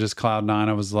month was just cloud nine,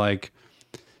 I was like,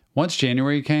 once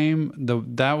January came,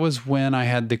 that was when I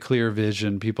had the clear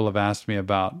vision. People have asked me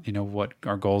about, what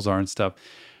our goals are and stuff.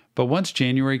 But once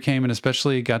January came, and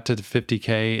especially got to the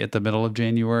 50K at the middle of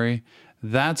January,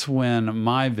 that's when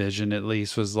my vision at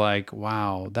least was like,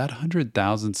 wow, that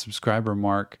 100,000 subscriber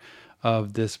mark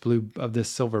of this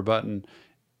silver button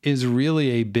is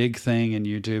really a big thing in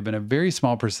YouTube, and a very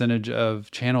small percentage of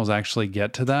channels actually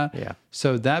get to that. Yeah.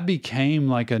 So that became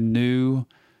like a new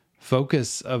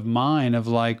focus of mine of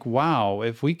like, wow,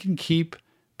 if we can keep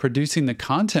producing the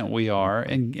content we are,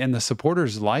 and the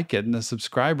supporters like it, and the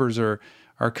subscribers are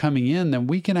coming in, then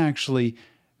we can actually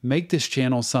make this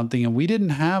channel something. And we didn't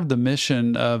have the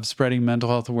mission of spreading mental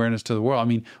health awareness to the world. I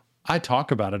mean, I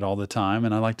talk about it all the time,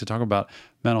 and I like to talk about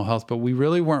mental health, but we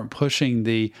really weren't pushing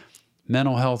the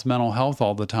mental health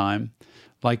all the time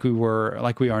like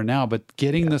we are now. But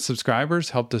getting the subscribers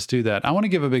helped us do that. I want to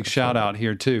give a big shout out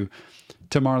here too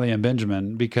to Marley and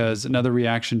Benjamin, because another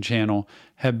reaction channel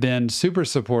have been super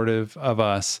supportive of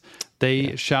us.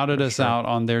 They shouted us out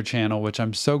on their channel, which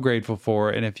I'm so grateful for.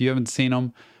 And if you haven't seen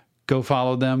them, go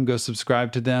follow them, go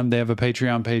subscribe to them. They have a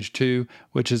Patreon page too,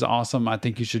 which is awesome. I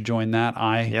think you should join that.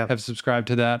 I have subscribed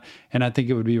to that, and I think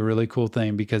it would be a really cool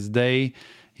thing because they,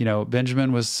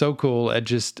 Benjamin was so cool at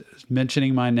just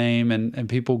mentioning my name, and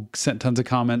people sent tons of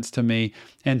comments to me.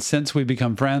 And since we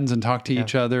become friends and talk to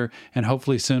each other, and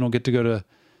hopefully soon we'll get to go to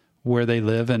where they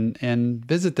live and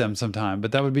visit them sometime,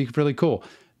 but that would be really cool.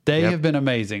 They have been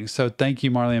amazing. So thank you,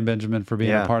 Marley and Benjamin, for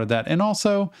being a part of that. And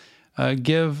also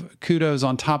give kudos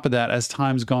on top of that as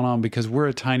time's gone on, because we're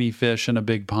a tiny fish in a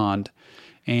big pond.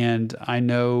 And I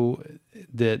know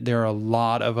that there are a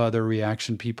lot of other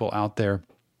reaction people out there.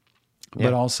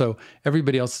 But also,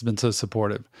 everybody else has been so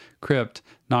supportive. Crypt,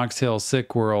 Knox Hill,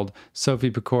 Sick World,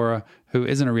 Sophie Pecora, who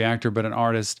isn't a reactor but an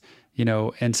artist,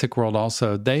 and Sick World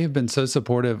also. They have been so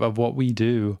supportive of what we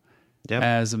do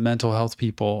as mental health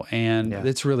people, and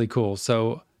it's really cool.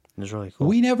 So it's really cool.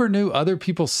 We never knew other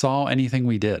people saw anything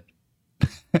we did.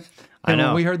 I know.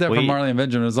 When we heard that from Marley and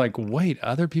Benjamin, it was like, wait,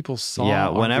 other people saw. Yeah,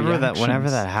 whenever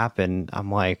that happened,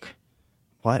 I'm like,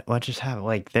 what just happened?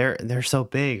 Like they're so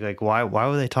big. Like why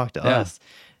would they talk to us?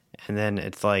 And then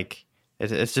it's like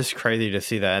it's just crazy to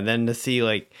see that. And then to see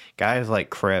like guys like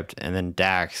Crypt and then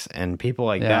Dax and people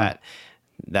like that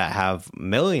have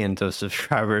millions of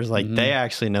subscribers, like they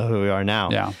actually know who we are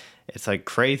now. Yeah. It's like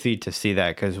crazy to see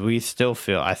that, because we still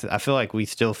feel I feel like we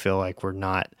still feel like we're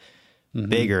not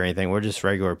big or anything. We're just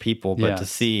regular people, but to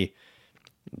see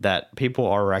that people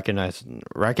are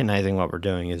recognizing what we're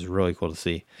doing is really cool to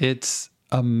see. It's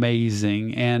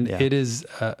amazing, and it is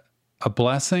a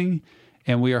blessing,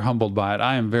 and we are humbled by it.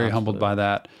 I am very humbled by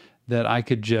that I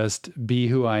could just be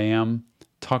who I am,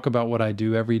 talk about what I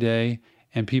do every day,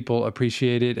 and people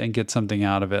appreciate it and get something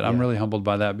out of it. I'm really humbled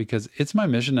by that, because it's my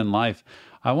mission in life.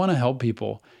 I want to help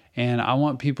people, and I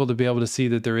want people to be able to see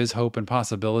that there is hope and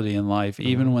possibility in life,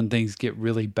 even when things get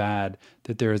really bad,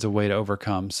 that there is a way to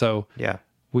overcome. So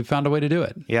we found a way to do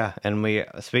it. Yeah, and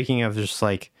speaking of just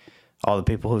like all the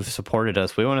people who've supported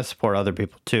us, we want to support other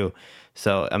people too.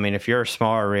 So, I mean, if you're a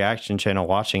smaller reaction channel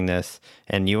watching this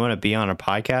and you want to be on a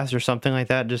podcast or something like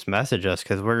that, just message us,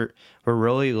 because we're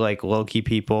really like low-key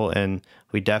people, and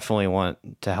we definitely want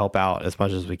to help out as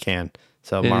much as we can.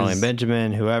 So Marley and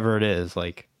Benjamin, whoever it is,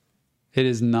 like, it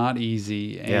is not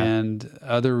easy, and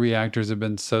other reactors have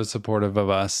been so supportive of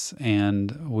us,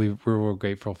 and we're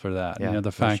grateful for that.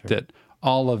 The fact that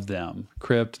all of them,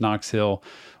 Crypt, Knox Hill,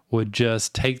 would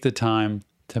just take the time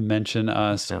to mention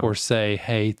us or say,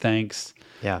 hey, thanks.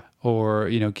 Yeah. Or,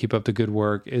 keep up the good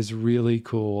work is really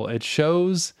cool. It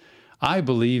shows, I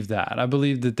believe that. I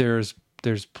believe that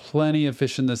there's plenty of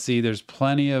fish in the sea. There's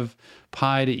plenty of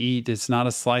pie to eat. It's not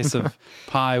a slice of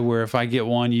pie where if I get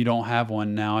one, you don't have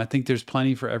one now. I think there's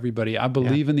plenty for everybody. I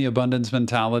believe in the abundance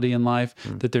mentality in life,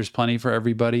 that there's plenty for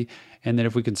everybody. And that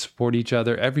if we can support each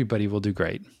other, everybody will do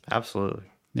great. Absolutely.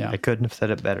 Yeah. I couldn't have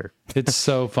said it better. It's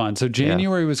so fun. So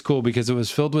January was cool because it was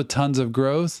filled with tons of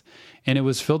growth and it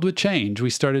was filled with change. We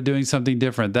started doing something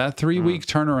different. That 3-week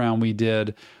turnaround we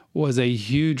did was a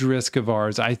huge risk of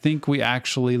ours. I think we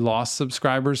actually lost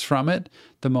subscribers from it.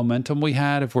 The momentum we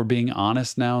had, if we're being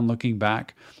honest now and looking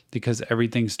back, because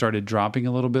everything started dropping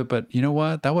a little bit. But you know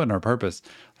what? That wasn't our purpose.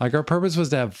 Like, our purpose was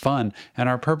to have fun, and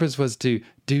our purpose was to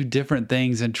do different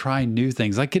things and try new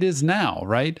things like it is now,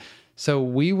 right? So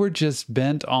we were just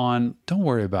bent on, don't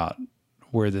worry about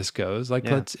where this goes. Like,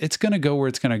 it's going to go where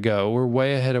it's going to go. We're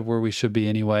way ahead of where we should be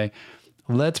anyway.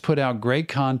 Let's put out great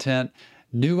content,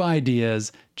 new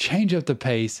ideas, change up the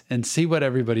pace, and see what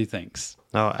everybody thinks.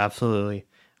 Oh, absolutely.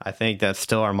 I think that's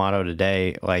still our motto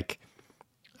today. Like,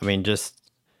 I mean, just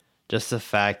the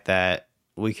fact that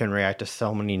we can react to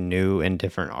so many new and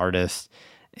different artists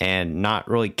and not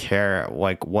really care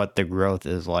like what the growth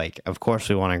is like. Of course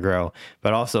we want to grow,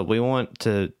 but also we want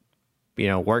to,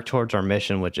 work towards our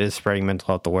mission, which is spreading mental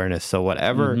health awareness. So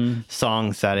whatever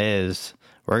songs that is,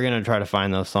 we're going to try to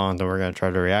find those songs and we're going to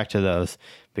try to react to those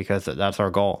because that's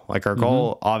our goal. Like, our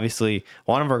goal, obviously,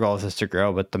 one of our goals is to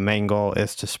grow, but the main goal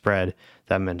is to spread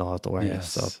that mental health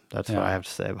awareness. Yes. So that's what I have to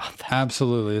say about that.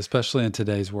 Absolutely, especially in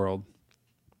today's world.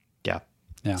 Yeah.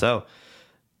 So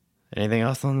anything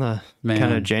else on the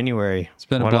kind of January? It's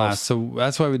been a blast. So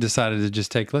that's why we decided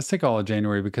to let's take all of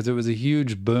January, because it was a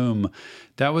huge boom.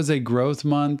 That was a growth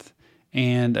month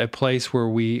and a place where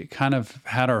we kind of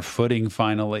had our footing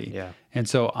finally. Yeah. And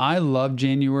so I love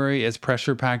January, as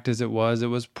pressure packed as it was. It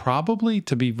was probably,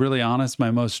 to be really honest,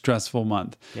 my most stressful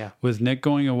month. Yeah. With Nick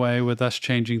going away, with us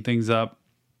changing things up,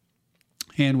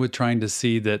 and with trying to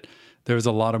see that there was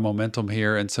a lot of momentum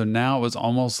here. And so now it was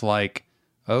almost like,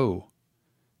 oh,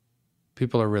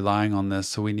 people are relying on this,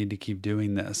 so we need to keep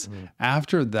doing this.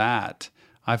 After that,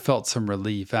 I felt some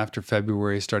relief. After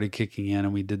February started kicking in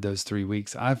and we did those 3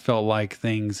 weeks, I felt like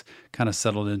things kind of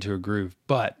settled into a groove.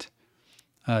 But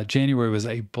January was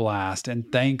a blast. And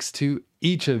thanks to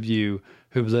each of you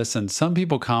who've listened. Some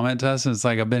people comment to us and it's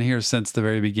like, I've been here since the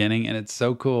very beginning. And it's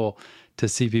so cool to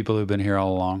see people who've been here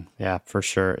all along. Yeah, for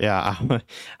sure. Yeah,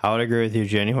 I would agree with you.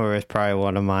 January was probably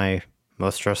one of my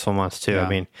most stressful months too. Yeah. I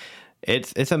mean,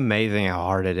 it's amazing how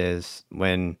hard it is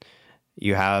when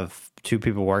you have two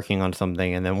people working on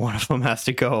something and then one of them has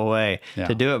to go away.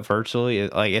 To do it virtually,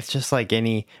 it's just like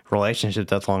any relationship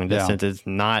that's long distance. It's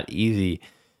not easy.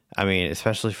 I mean,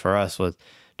 especially for us with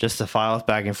just the files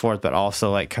back and forth, but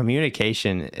also like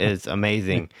communication is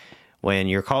amazing when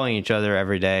you're calling each other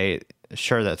every day.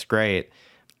 Sure, that's great,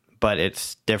 but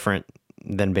it's different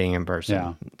than being in person.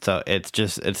 Yeah. So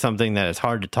it's something that is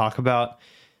hard to talk about,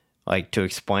 like to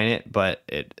explain it, but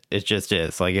it just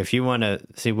is. Like, if you want to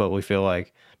see what we feel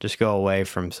like, just go away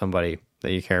from somebody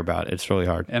that you care about. It's really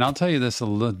hard. And I'll tell you this,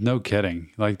 no kidding.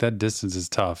 Like, that distance is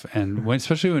tough. And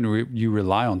especially when you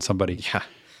rely on somebody. Yeah.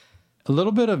 A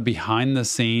little bit of behind the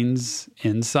scenes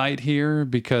insight here,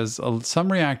 because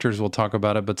some reactors will talk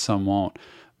about it, but some won't.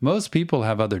 Most people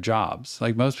have other jobs.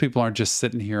 Like, most people aren't just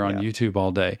sitting here on YouTube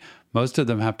all day. Most of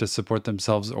them have to support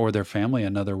themselves or their family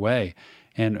another way.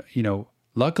 And,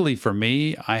 luckily for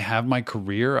me, I have my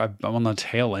career. I'm on the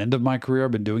tail end of my career.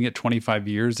 I've been doing it 25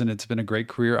 years and it's been a great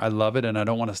career. I love it and I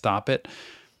don't want to stop it.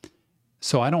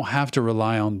 So I don't have to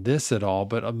rely on this at all.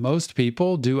 But most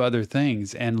people do other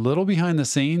things. And little behind the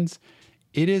scenes,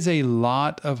 it is a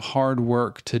lot of hard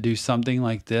work to do something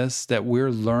like this that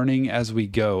we're learning as we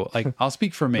go. Like, I'll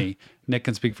speak for me. Nick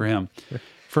can speak for him.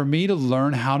 For me to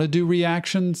learn how to do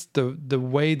reactions, the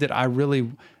way that I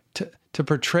really... to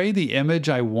portray the image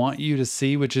I want you to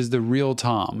see, which is the real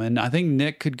Tom. And I think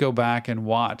Nick could go back and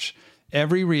watch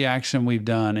every reaction we've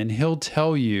done, and he'll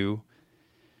tell you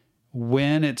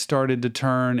when it started to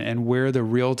turn and where the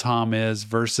real Tom is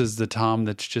versus the Tom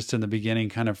that's just in the beginning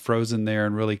kind of frozen there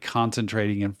and really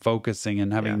concentrating and focusing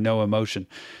and having no emotion.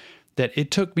 That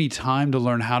it took me time to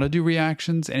learn how to do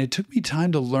reactions, and it took me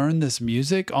time to learn this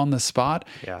music on the spot.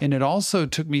 Yeah. And it also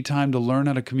took me time to learn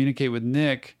how to communicate with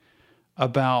Nick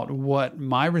about what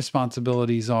my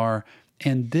responsibilities are.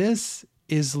 And this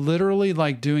is literally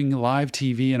like doing live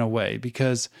TV in a way,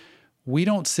 because we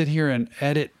don't sit here and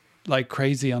edit like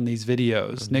crazy on these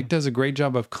videos. Nick does a great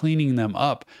job of cleaning them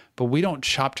up, but we don't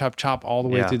chop all the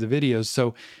way through the videos.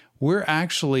 So we're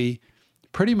actually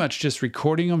pretty much just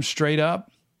recording them straight up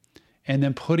and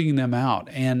then putting them out.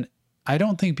 And I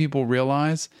don't think people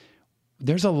realize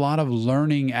there's a lot of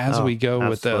learning as we go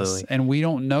with this, and we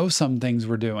don't know some things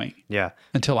we're doing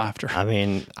until after. I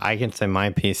mean, I can say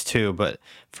my piece too, but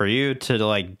for you to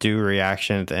like do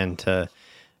reactions and to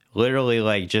literally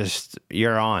like just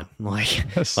you're on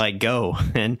like go,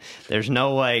 and there's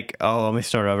no like, oh, let me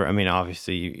start over. I mean,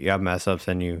 obviously you have mess ups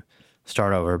and you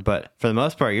start over, but for the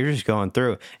most part you're just going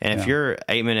through, and if you're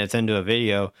 8 minutes into a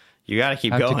video, you got to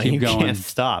keep going. You can't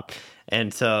stop.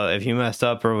 And so if you messed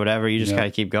up or whatever, you just got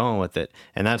to keep going with it.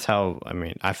 And that's how, I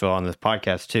mean, I feel on this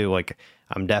podcast too. Like,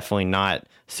 I'm definitely not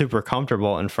super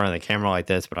comfortable in front of the camera like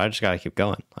this, but I just got to keep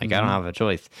going. Like, I don't have a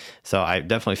choice. So I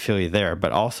definitely feel you there.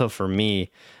 But also for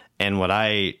me and what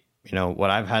I've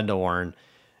had to learn,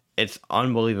 it's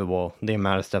unbelievable the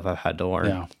amount of stuff I've had to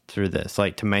learn through this,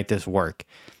 like to make this work.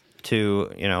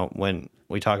 To, when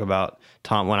we talk about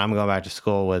Tom, when I'm going back to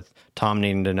school with Tom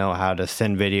needing to know how to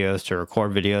send videos, to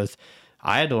record videos,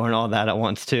 I had to learn all that at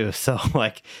once too. So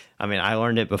like, I mean, I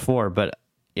learned it before, but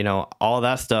all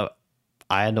that stuff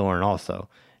I had to learn also.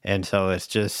 And so it's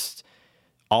just,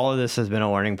 all of this has been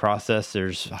a learning process.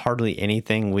 There's hardly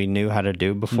anything we knew how to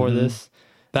do before this.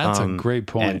 That's a great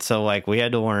point. And so like, we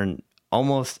had to learn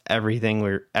almost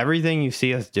everything everything you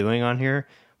see us doing on here,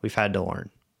 we've had to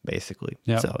learn basically.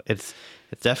 So it's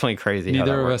definitely crazy.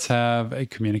 Neither of us have a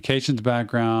communications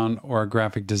background or a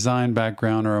graphic design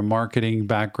background or a marketing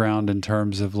background in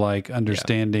terms of like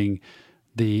understanding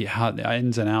the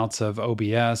ins and outs of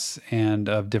OBS and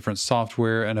of different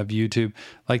software and of YouTube.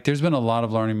 Like there's been a lot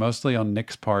of learning, mostly on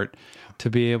Nick's part,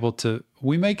 to be able to,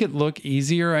 we make it look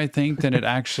easier, I think, than it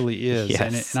actually is.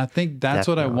 And I think that's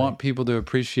what I want people to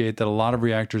appreciate, that a lot of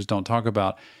reactors don't talk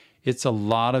about. It's a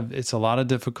lot of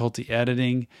difficulty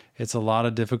editing. It's a lot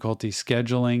of difficulty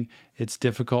scheduling. It's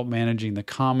difficult managing the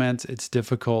comments. It's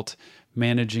difficult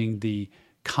managing the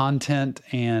content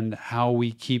and how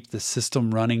we keep the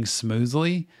system running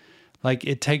smoothly. Like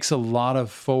it takes a lot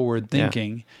of forward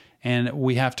thinking, and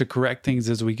we have to correct things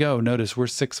as we go. Notice we're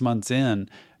 6 months in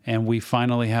and we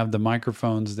finally have the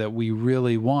microphones that we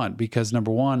really want, because number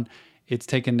one, it's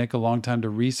taken Nick a long time to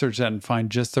research that and find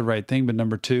just the right thing. But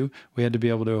number two, we had to be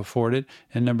able to afford it.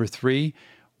 And number three,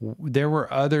 there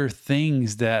were other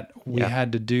things that we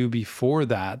had to do before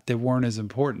that weren't as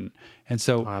important. And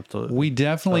so we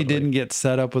definitely didn't get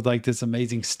set up with like this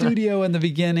amazing studio in the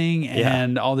beginning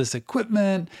and all this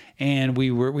equipment. And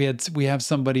we have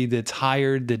somebody that's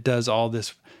hired that does all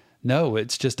this. No,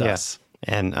 it's just us.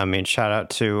 And I mean, shout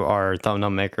out to our thumbnail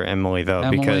maker, Emily,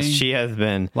 because she has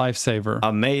been lifesaver,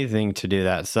 amazing to do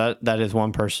that. So that is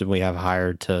one person we have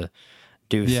hired to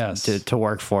do to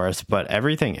work for us. But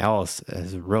everything else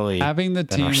is really having the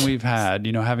team we've had,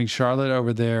 having Charlotte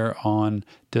over there on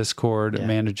Discord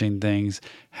managing things,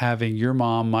 having your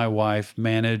mom, my wife,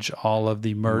 manage all of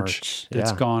the merch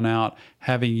that's gone out,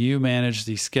 having you manage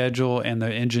the schedule and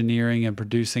the engineering and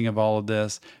producing of all of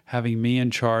this, having me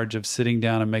in charge of sitting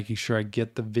down and making sure I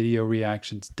get the video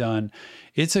reactions done.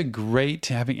 It's a great,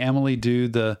 having Emily do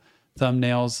the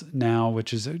thumbnails now,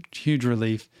 which is a huge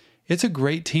relief. It's a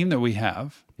great team that we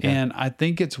have. And I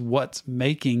think it's what's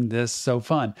making this so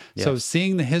fun. So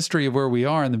seeing the history of where we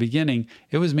are in the beginning,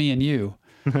 it was me and you.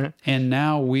 And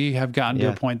now we have gotten to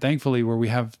a point, thankfully, where we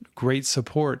have great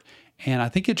support. And I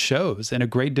think it shows in a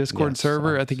great Discord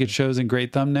server. I think it shows in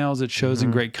great thumbnails. It shows in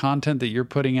great content that you're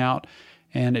putting out.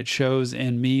 And it shows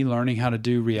in me learning how to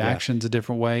do reactions a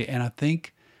different way. And I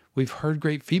think we've heard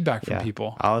great feedback from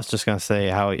people. I was just gonna say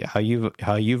how you've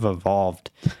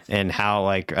evolved, and how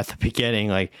like at the beginning,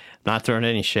 like not throwing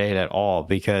any shade at all,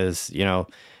 because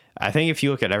I think if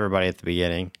you look at everybody at the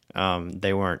beginning,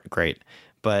 they weren't great,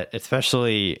 but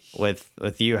especially with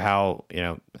you, how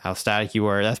static you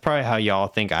were. That's probably how y'all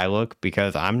think I look,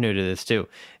 because I'm new to this too,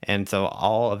 and so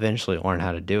I'll eventually learn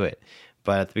how to do it.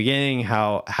 But at the beginning,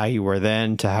 how you were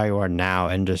then to how you are now,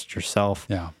 and just yourself.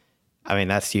 I mean,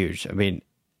 that's huge. I mean,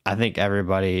 I think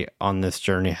everybody on this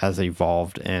journey has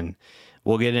evolved, and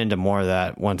we'll get into more of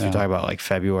that once we talk about like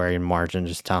February and March and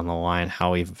just down the line,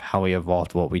 how we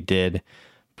evolved, what we did.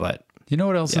 But you know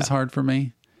what else is hard for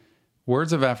me?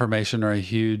 Words of affirmation are a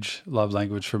huge love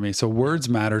language for me. So words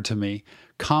matter to me.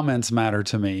 Comments matter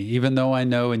to me, even though I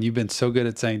know, and you've been so good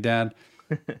at saying, Dad,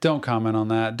 don't comment on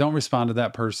that. Don't respond to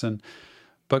that person.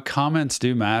 But comments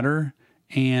do matter.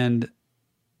 And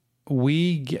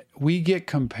we get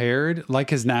compared,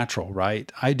 like is natural, right?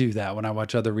 I do that when I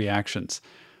watch other reactions.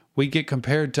 We get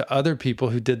compared to other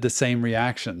people who did the same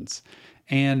reactions.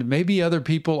 And maybe other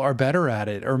people are better at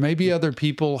it, or maybe other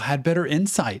people had better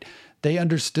insight. they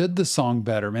understood the song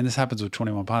better. Man, this happens with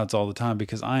 21 Pilots all the time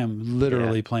because I am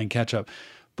literally playing catch up.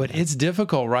 But it's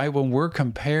difficult, right? When we're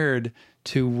compared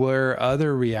to where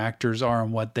other reactors are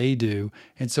and what they do.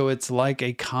 And so it's like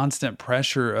a constant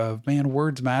pressure of, man,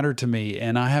 words matter to me.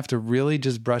 And I have to really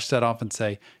just brush that off and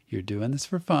say, you're doing this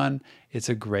for fun. It's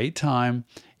a great time.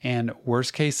 And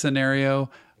worst case scenario,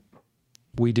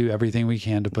 we do everything we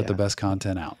can to put the best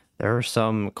content out. There was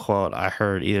some quote I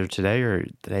heard either today or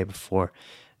the day before,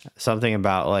 something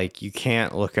about like, you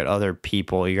can't look at other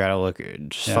people. You got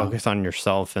to focus on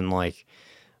yourself and like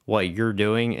what you're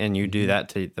doing, and you do that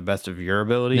to the best of your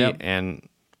ability. And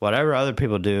whatever other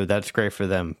people do, that's great for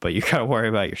them, but you got to worry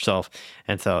about yourself.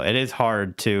 And so it is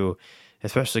hard to,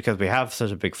 especially because we have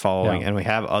such a big following and we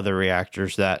have other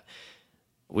reactors that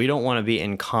we don't want to be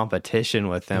in competition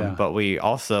with them, but we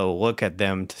also look at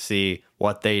them to see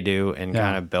what they do and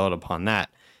kind of build upon that.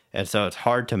 And so it's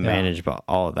hard to manage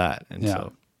all of that. And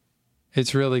so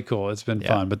it's really cool. It's been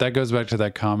fun. But that goes back to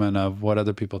that comment of what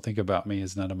other people think about me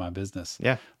is none of my business.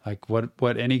 Yeah. Like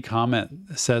what any comment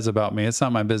says about me, it's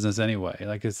not my business anyway.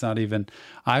 Like it's not even,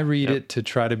 I read it to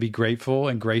try to be grateful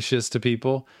and gracious to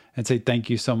people and say, thank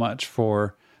you so much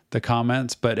for the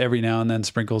comments. But every now and then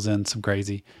sprinkles in some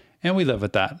crazy. And we live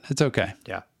with that. It's okay.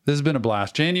 Yeah. This has been a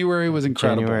blast. January was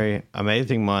incredible. January,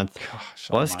 amazing month. Gosh,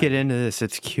 let's get into this.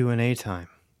 It's Q&A time.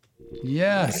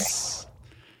 Yes.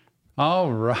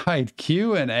 All right.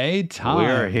 Q&A time. We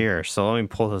are here. So let me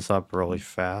pull this up really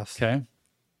fast. Okay.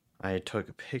 I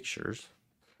took pictures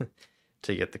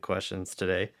to get the questions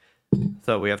today.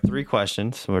 So we have 3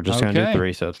 questions. We're just going to do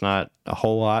 3. So it's not a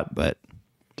whole lot, but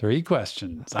 3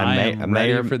 questions. I am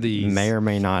ready for these. May or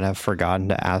may not have forgotten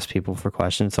to ask people for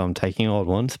questions, so I'm taking old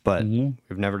ones, but we've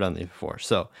never done these before.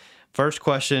 So first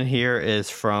question here is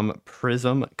from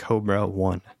Prism Cobra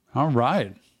 1. All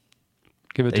right.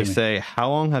 Give it to me. They say, how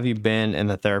long have you been in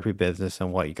the therapy business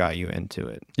and what got you into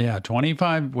it? Yeah,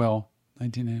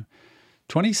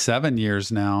 27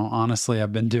 years now. Honestly,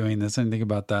 I've been doing this. I didn't think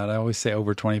about that. I always say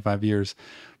over 25 years,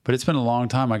 but it's been a long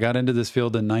time. I got into this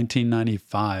field in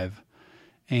 1995.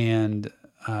 And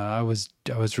I was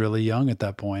really young at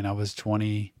that point. I was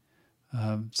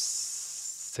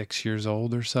 26 years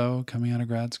old or so, coming out of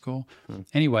grad school.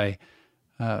 Anyway,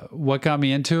 what got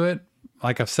me into it?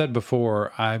 Like I've said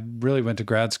before, I really went to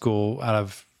grad school out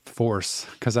of force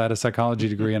because I had a psychology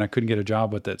degree and I couldn't get a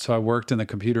job with it. So I worked in the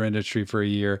computer industry for a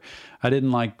year. I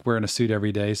didn't like wearing a suit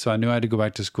every day, so I knew I had to go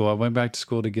back to school. I went back to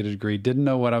school to get a degree. Didn't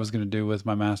know what I was going to do with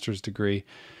my master's degree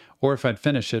or if I'd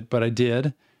finish it, but I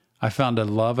did. I found a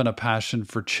love and a passion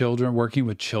for children, working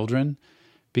with children,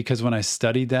 because when I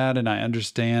studied that and I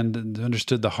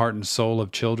understood the heart and soul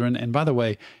of children, and by the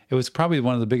way, it was probably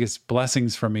one of the biggest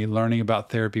blessings for me learning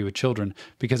about therapy with children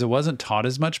because it wasn't taught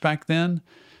as much back then.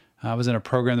 I was in a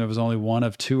program that was only one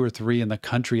of 2 or 3 in the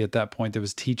country at that point that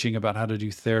was teaching about how to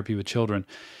do therapy with children.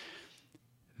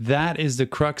 That is the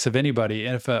crux of anybody.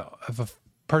 And if a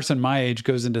person my age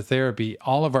goes into therapy,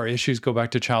 all of our issues go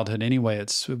back to childhood anyway.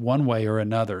 It's one way or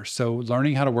another. So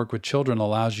learning how to work with children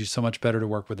allows you so much better to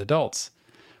work with adults.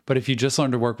 But if you just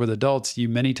learn to work with adults, you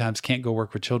many times can't go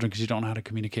work with children because you don't know how to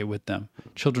communicate with them.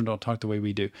 Children don't talk the way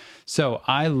we do. So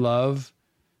I love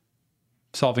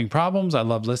solving problems. I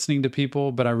love listening to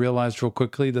people, but I realized real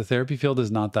quickly the therapy field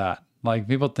is not that. Like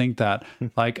people think that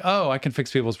like, oh, I can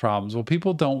fix people's problems. Well,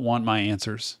 people don't want my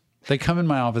answers. They come in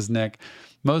my office, Nick.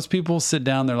 Most people sit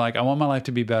down, they're like, I want my life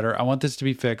to be better. I want this to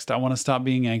be fixed. I want to stop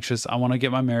being anxious. I want to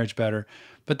get my marriage better.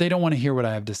 But they don't want to hear what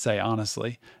I have to say,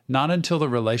 honestly. Not until the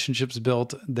relationship's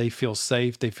built, they feel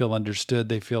safe, they feel understood,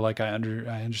 they feel like I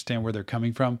understand where they're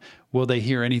coming from, will they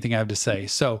hear anything I have to say.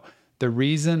 So the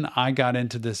reason I got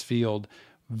into this field,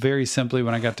 very simply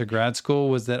when I got to grad school,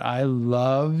 was that I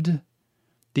loved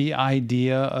the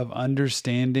idea of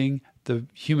understanding the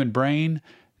human brain,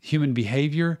 human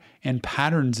behavior, and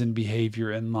patterns in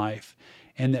behavior in life,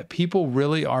 and that people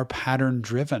really are pattern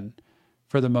driven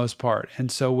for the most part. And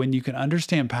so when you can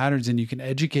understand patterns and you can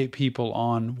educate people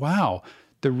on, wow,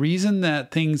 the reason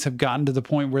that things have gotten to the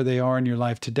point where they are in your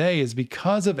life today is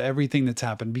because of everything that's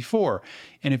happened before.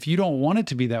 And if you don't want it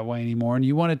to be that way anymore and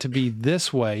you want it to be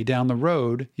this way down the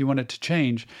road, you want it to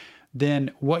change,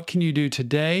 then what can you do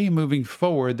today moving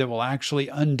forward that will actually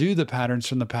undo the patterns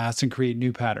from the past and create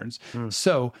new patterns?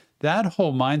 So that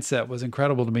whole mindset was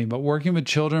incredible to me, but working with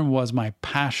children was my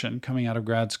passion coming out of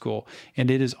grad school.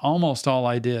 And it is almost all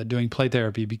I did doing play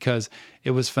therapy because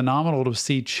it was phenomenal to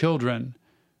see children.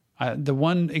 The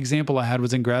one example I had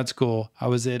was in grad school. I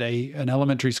was at an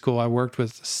elementary school. I worked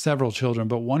with several children,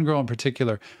 but one girl in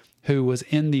particular who was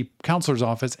in the counselor's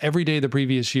office every day the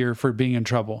previous year for being in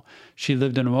trouble. She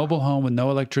lived in a mobile home with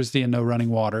no electricity and no running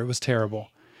water. It was terrible.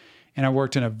 and I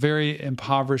worked in a very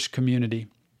impoverished community.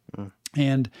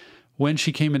 And when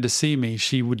she came in to see me,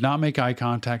 she would not make eye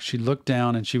contact. She'd look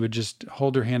down and she would just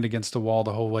hold her hand against the wall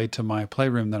the whole way to my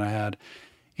playroom that I had.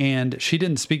 And she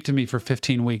didn't speak to me for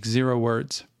 15 weeks, 0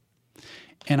 words.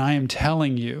 And I am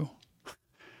telling you,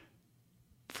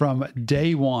 from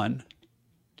day one,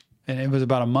 and it was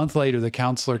about a month later, the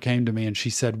counselor came to me and she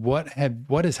said, what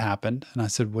has happened? And I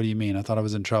said, what do you mean? I thought I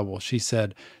was in trouble. She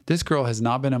said, this girl has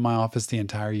not been in my office the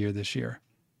entire year this year.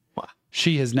 Wow.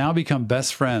 She has now become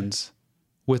best friends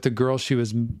with the girl she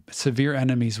was severe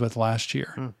enemies with last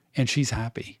year. And she's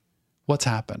happy. What's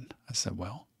happened? I said,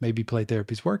 well, maybe play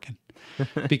therapy's working.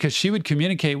 Because she would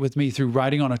communicate with me through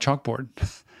writing on a chalkboard.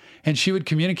 And she would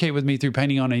communicate with me through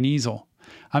painting on an easel.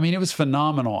 I mean, it was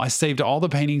phenomenal. I saved all the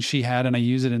paintings she had and I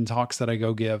use it in talks that I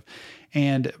go give.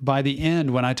 And by the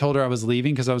end, when I told her I was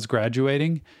leaving because I was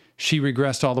graduating, she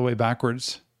regressed all the way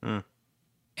backwards.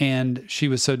 And she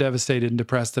was so devastated and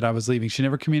depressed that I was leaving. She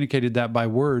never communicated that by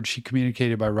words. She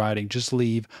communicated by writing. Just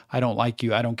leave. I don't like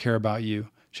you. I don't care about you.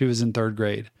 She was in 3rd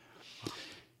grade.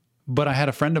 But I had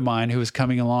a friend of mine who was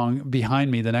coming along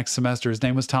behind me the next semester. His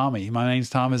name was Tommy. My name's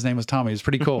Tom. His name was Tommy. It was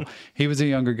pretty cool. He was a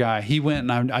younger guy. He went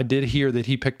and I did hear that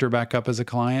he picked her back up as a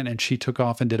client and she took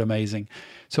off and did amazing.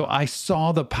 So I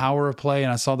saw the power of play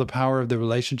and I saw the power of the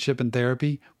relationship and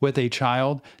therapy with a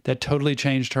child that totally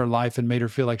changed her life and made her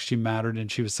feel like she mattered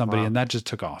and she was somebody. Wow. And that just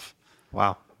took off.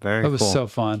 Wow. Very cool. It was so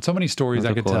fun. So many stories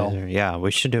I could tell. Yeah,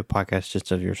 we should do a podcast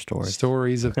just of your stories.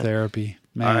 Stories of therapy.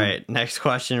 Man. All right. Next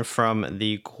question from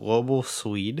the Global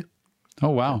Swede. Oh,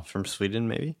 wow. From Sweden,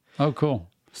 maybe. Oh, cool.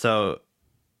 So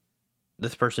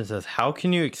this person says, how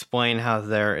can you explain how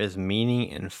there is meaning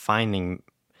in finding...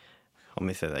 Let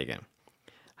me say that again.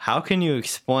 How can you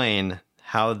explain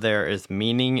how there is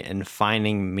meaning in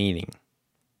finding meaning?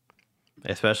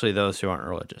 Especially those who aren't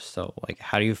religious. So, like,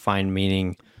 how do you find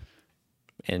meaning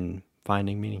in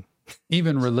finding meaning?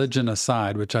 Even religion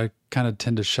aside, which I kind of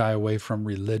tend to shy away from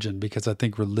religion because I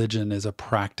think religion is a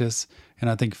practice and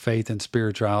I think faith and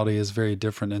spirituality is very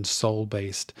different and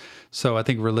soul-based. So I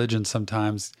think religion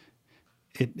sometimes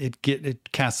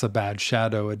it casts a bad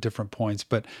shadow at different points,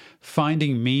 but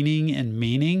finding meaning in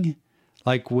meaning,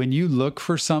 like when you look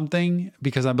for something,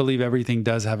 because I believe everything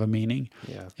does have a meaning.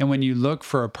 Yeah. And when you look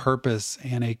for a purpose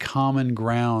and a common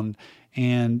ground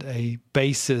and a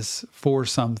basis for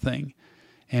something,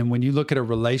 and when you look at a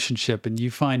relationship and you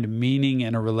find meaning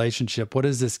in a relationship, what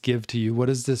does this give to you? What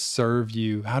does this serve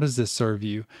you? How does this serve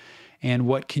you? And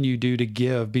what can you do to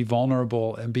give, be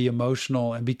vulnerable and be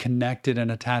emotional and be connected and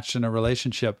attached in a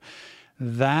relationship?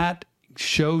 That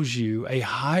shows you a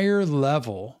higher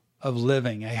level of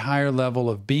living, a higher level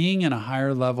of being, and a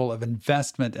higher level of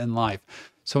investment in life.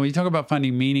 So when you talk about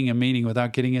finding meaning and meaning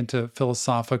without getting into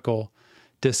philosophical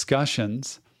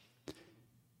discussions,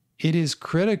 it is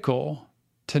critical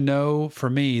to know for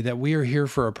me that we are here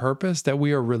for a purpose, that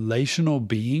we are relational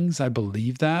beings. I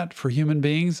believe that for human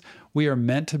beings, we are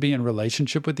meant to be in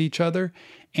relationship with each other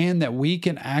and that we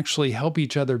can actually help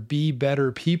each other be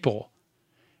better people.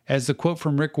 As the quote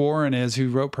from Rick Warren is, who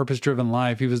wrote Purpose Driven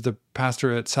Life, he was the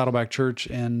pastor at Saddleback Church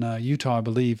in Utah, I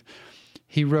believe.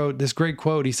 He wrote this great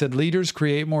quote. He said, leaders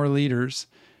create more leaders.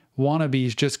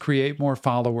 Wannabes just create more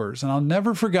followers. And I'll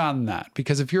never forgotten that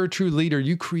because if you're a true leader,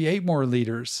 you create more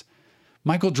leaders.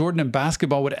 Michael Jordan in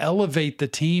basketball would elevate the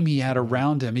team he had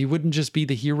around him. He wouldn't just be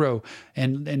the hero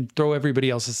and throw everybody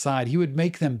else aside. He would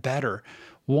make them better.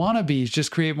 Wannabes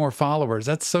just create more followers.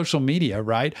 That's social media,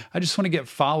 right? I just want to get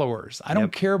followers. I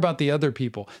don't care about the other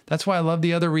people. That's why I love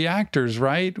the other reactors,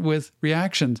 right? With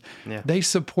reactions. Yeah. They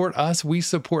support us. We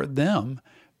support them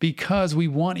because we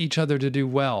want each other to do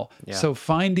well. Yeah. So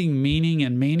finding meaning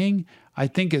in meaning, I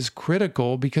think is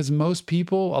critical because most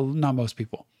people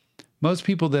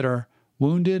that are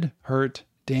wounded, hurt,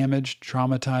 damaged,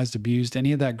 traumatized, abused,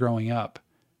 any of that growing up,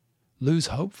 lose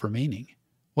hope for meaning.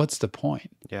 What's the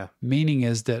point? Yeah. Meaning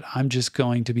is that I'm just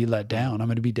going to be let down. I'm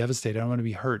going to be devastated. I'm going to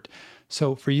be hurt.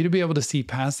 So for you to be able to see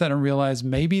past that and realize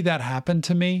maybe that happened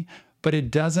to me, but it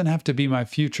doesn't have to be my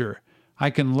future. I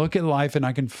can look at life and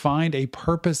I can find a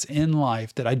purpose in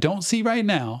life that I don't see right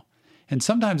now. And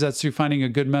sometimes that's through finding a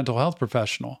good mental health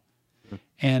professional.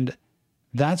 And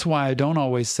that's why I don't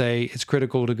always say it's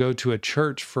critical to go to a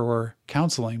church for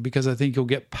counseling, because I think you'll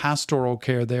get pastoral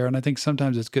care there. And I think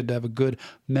sometimes it's good to have a good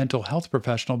mental health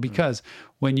professional, because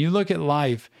when you look at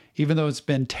life, even though it's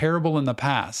been terrible in the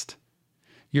past,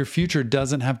 your future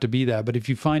doesn't have to be that. But if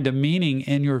you find a meaning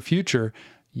in your future,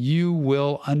 you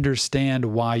will understand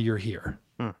why you're here.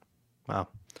 Wow.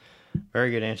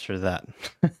 Very good answer to that.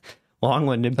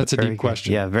 Long-winded. That's a deep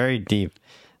question. Yeah, very deep.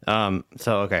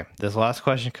 Okay. This last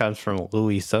question comes from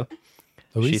Louisa.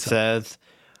 Louisa. She says,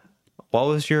 what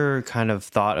was your kind of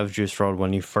thought of Juice WRLD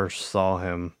when you first saw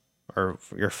him, or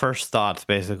your first thoughts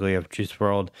basically of Juice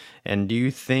WRLD? And do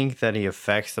you think that he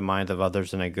affects the minds of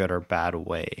others in a good or bad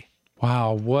way?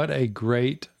 Wow, what a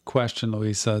great question,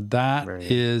 Louisa. That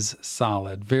is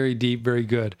solid. Very deep, very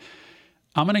good.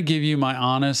 I'm going to give you my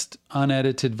honest,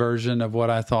 unedited version of what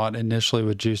I thought initially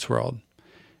with Juice WRLD.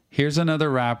 Here's another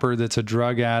rapper that's a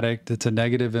drug addict, that's a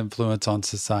negative influence on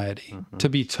society. To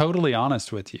be totally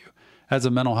honest with you, as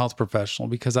a mental health professional,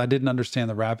 because I didn't understand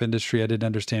the rap industry, I didn't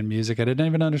understand music, I didn't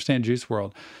even understand Juice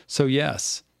WRLD. So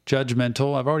yes,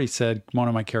 judgmental. I've already said one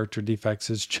of my character defects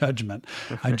is judgment.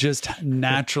 I just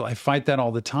naturally, I fight that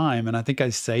all the time. And I think I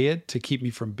say it to keep me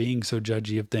from being so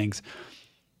judgy of things.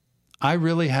 I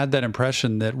really had that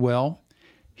impression that, well,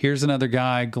 here's another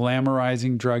guy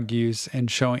glamorizing drug use and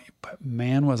showing, but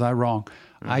man, was I wrong.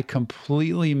 I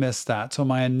completely missed that. So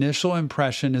my initial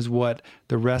impression is what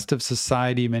the rest of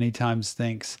society many times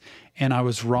thinks. And I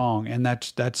was wrong. And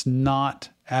that's not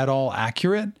at all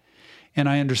accurate. And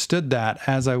I understood that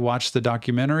as I watched the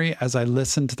documentary, as I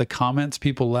listened to the comments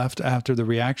people left after the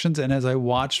reactions, and as I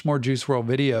watched more Juice WRLD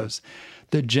videos.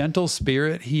 The gentle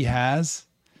spirit he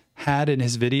had in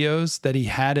his videos, that he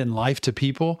had in life to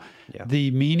people,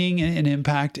 the meaning and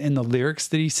impact in the lyrics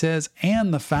that he says,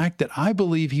 and the fact that I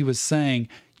believe he was saying,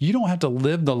 you don't have to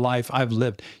live the life I've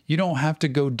lived. You don't have to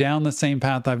go down the same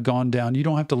path I've gone down. You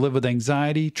don't have to live with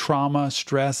anxiety, trauma,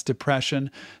 stress, depression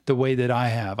the way that I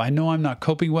have. I know I'm not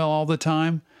coping well all the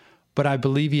time, but I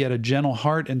believe he had a gentle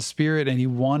heart and spirit, and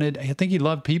I think he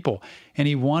loved people, and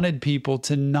he wanted people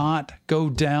to not go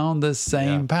down the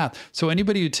same path. So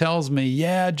anybody who tells me,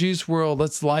 yeah, Juice WRLD,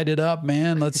 let's light it up,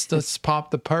 man, let's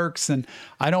pop the perks, and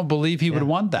I don't believe he would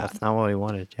want that. That's not what he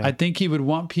wanted. Yeah. I think he would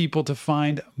want people to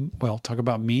find, well, talk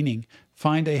about meaning,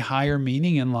 find a higher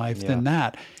meaning in life than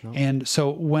that. And so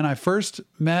when I first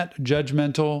met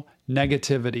judgmental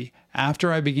negativity,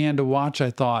 after I began to watch, I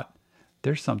thought,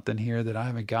 there's something here that I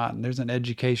haven't gotten. There's an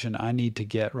education I need to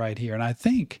get right here. And I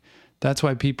think that's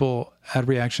why people at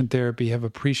Reaction Therapy have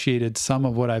appreciated some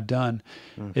of what I've done,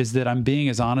 is that I'm being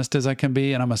as honest as I can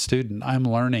be, and I'm a student. I'm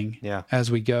learning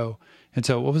as we go. And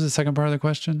so what was the second part of the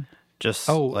question? Just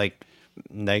like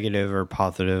negative or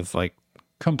positive, like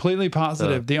completely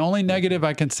positive. The only negative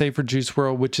I can say for Juice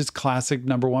WRLD, which is classic,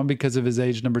 number one, because of his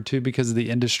age, number two, because of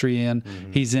the industry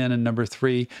he's in, and number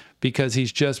three, because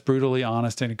he's just brutally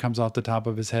honest and it comes off the top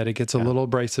of his head. It gets a little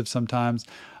abrasive sometimes,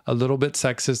 a little bit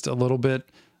sexist, a little bit,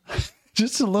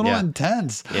 just a little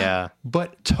intense. Yeah.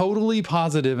 But totally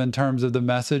positive in terms of the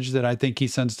message that I think he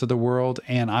sends to the world.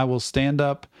 And I will stand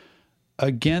up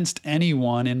against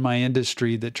anyone in my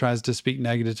industry that tries to speak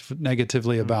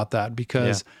negatively about that,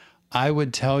 because I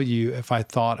would tell you if I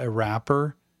thought a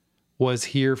rapper was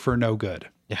here for no good.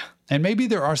 Yeah. And maybe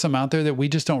there are some out there that we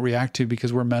just don't react to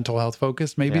because we're mental health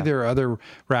focused. Maybe there are other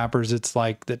rappers it's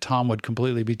like that Tom would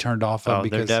completely be turned off of.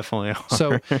 Because there definitely are.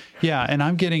 So, and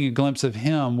I'm getting a glimpse of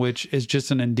him, which is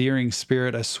just an endearing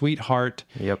spirit, a sweetheart,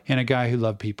 and a guy who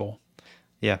loved people.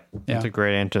 Yeah. That's a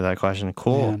great answer to that question.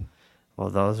 Cool. Man. Well,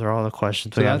 those are all the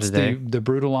questions we have today. That's the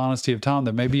brutal honesty of Tom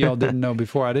that maybe y'all didn't know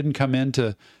before. I didn't come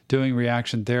into doing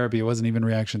reaction therapy. It wasn't even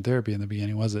reaction therapy in the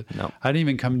beginning, was it? No. I didn't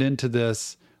even come into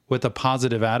this with a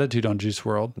positive attitude on Juice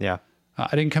WRLD. Yeah.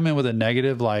 I didn't come in with a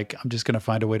negative, like, I'm just going to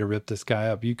find a way to rip this guy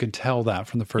up. You can tell that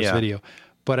from the first video.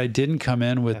 But I didn't come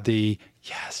in with the,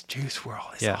 yes, Juice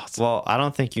WRLD is awesome. Well, I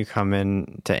don't think you come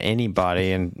in to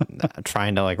anybody and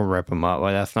trying to like rip them up.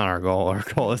 Well, that's not our goal. Our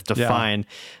goal is to find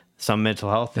some mental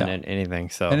health in anything.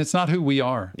 So, and it's not who we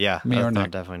are. Yeah,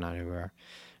 that's definitely not who we are.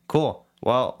 Cool.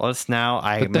 Well, let's now.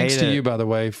 Thanks to you, by the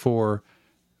way, for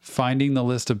finding the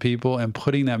list of people and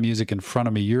putting that music in front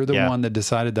of me. You're the one that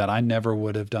decided that. I never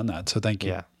would have done that. So thank you.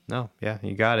 Yeah. No. Yeah,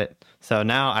 you got it. So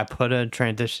now I put a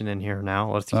transition in here.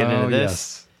 Now let's get into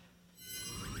this.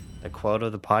 The quote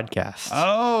of the podcast.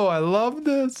 Oh, I love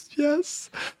this. Yes.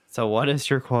 So what is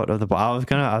your quote of the I was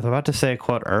about to say a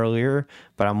quote earlier,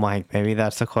 but I'm like, maybe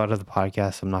that's the quote of the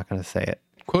podcast. So I'm not going to say it.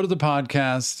 Quote of the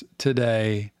podcast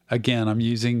today. Again, I'm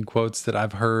using quotes that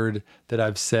I've heard, that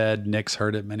I've said. Nick's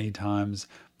heard it many times.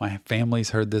 My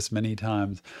family's heard this many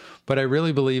times, but I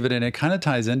really believe it. And it kind of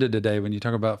ties into today when you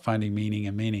talk about finding meaning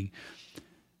and meaning.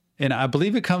 And I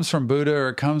believe it comes from Buddha, or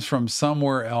it comes from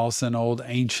somewhere else, an old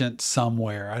ancient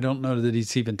somewhere. I don't know that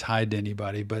it's even tied to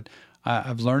anybody, but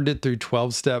I've learned it through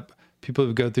 12-step, people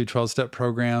who go through 12-step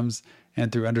programs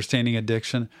and through understanding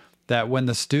addiction, that when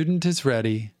the student is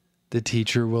ready, the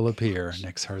teacher will appear.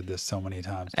 Nick's heard this so many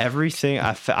times. Everything,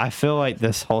 I feel like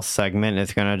this whole segment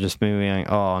is going to just be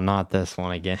like, oh, not this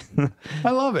one again.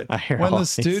 I love it. When the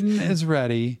student is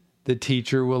ready, the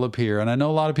teacher will appear. And I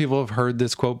know a lot of people have heard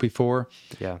this quote before,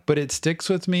 but it sticks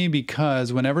with me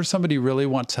because whenever somebody really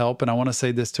wants help, and I want to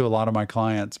say this to a lot of my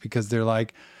clients because they're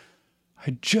like,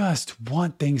 I just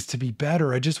want things to be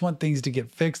better. I just want things to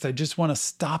get fixed. I just want to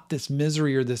stop this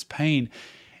misery or this pain.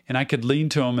 And I could lean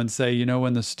to them and say, you know,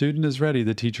 when the student is ready,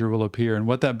 the teacher will appear. And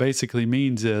what that basically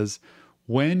means is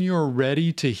when you're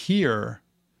ready to hear,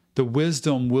 the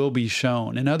wisdom will be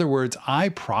shown. In other words, I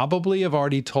probably have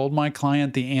already told my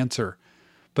client the answer,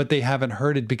 but they haven't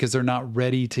heard it because they're not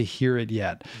ready to hear it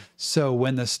yet. So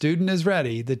when the student is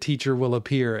ready, the teacher will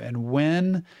appear. And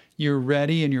when you're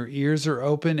ready and your ears are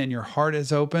open and your heart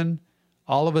is open,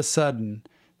 all of a sudden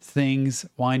things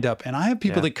wind up. And I have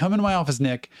people that come into my office,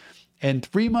 Nick, and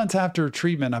 3 months after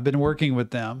treatment, I've been working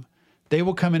with them. They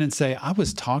will come in and say, I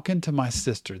was talking to my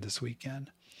sister this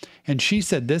weekend and she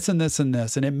said this and this and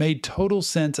this, and it made total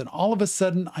sense. And all of a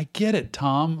sudden, I get it,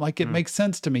 Tom. Like it makes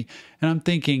sense to me. And I'm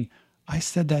thinking, I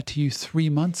said that to you 3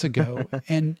 months ago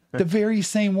and the very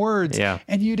same words.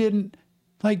 And you didn't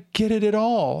like get it at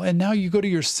all. And now you go to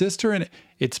your sister and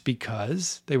it's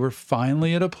because they were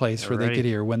finally at a place where they could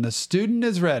hear. When the student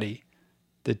is ready,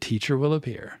 the teacher will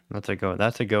appear. That's a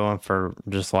good one for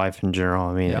just life in general.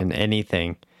 I mean, in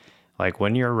anything. Like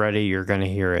when you're ready, you're going to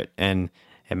hear it. And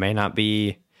it may not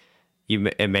be,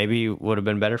 it maybe would have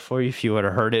been better for you if you would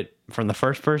have heard it from the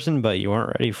first person, but you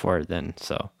weren't ready for it then.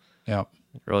 So,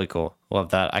 really cool. Love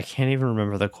that. I can't even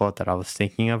remember the quote that I was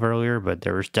thinking of earlier, but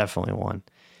there was definitely one.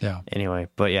 Anyway,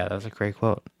 but yeah, that was a great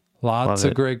quote. Lots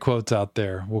of great quotes out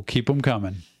there. We'll keep them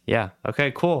coming. Yeah.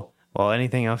 Okay, cool. Well,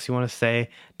 anything else you want to say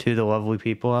to the lovely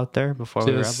people out there before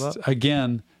we wrap up?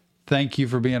 Again, thank you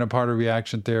for being a part of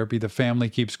Reaction Therapy. The family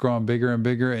keeps growing bigger and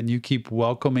bigger, and you keep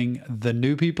welcoming the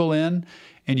new people in,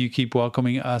 and you keep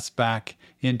welcoming us back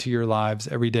into your lives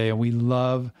every day. And we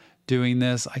love doing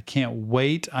this. I can't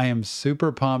wait. I am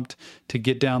super pumped to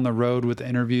get down the road with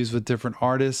interviews with different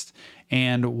artists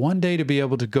and one day to be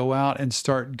able to go out and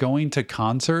start going to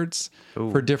concerts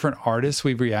for different artists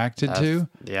we've reacted to.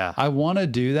 I want to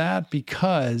do that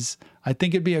because I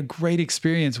think it'd be a great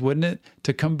experience, wouldn't it?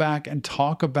 To come back and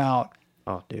talk about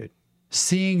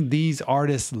seeing these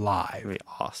artists live. It'd be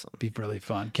awesome. Be really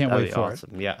fun. Can't wait for it.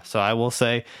 Yeah. So I will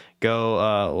say,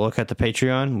 go look at the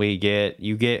Patreon.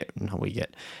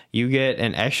 You get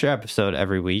an extra episode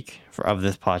every week of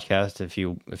this podcast. If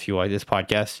you like this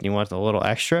podcast and you want a little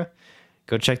extra,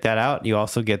 go check that out. You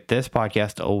also get this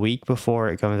podcast a week before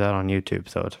it comes out on YouTube.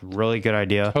 So it's a really good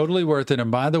idea. Totally worth it.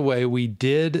 And by the way, we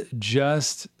did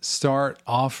just start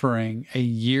offering a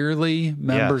yearly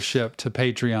membership to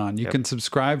Patreon. You can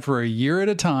subscribe for a year at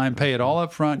a time, pay it all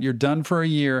up front. You're done for a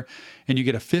year and you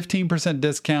get a 15%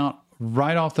 discount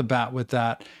right off the bat with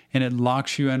that. And it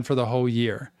locks you in for the whole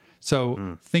year.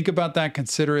 So think about that.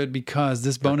 Consider it because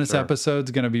this bonus episode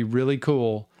is going to be really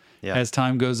cool. As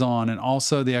time goes on, and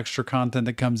also the extra content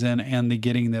that comes in and the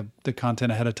getting the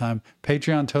content ahead of time.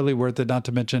 Patreon, totally worth it, not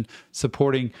to mention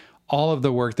supporting all of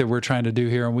the work that we're trying to do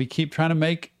here. And we keep trying to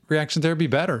make Reaction Therapy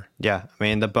better. Yeah. I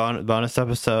mean, the bonus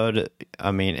episode,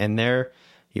 I mean, in there,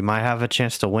 you might have a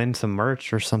chance to win some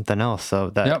merch or something else. So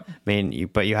that, I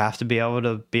mean, but you have to be able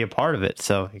to be a part of it.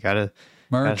 So you got to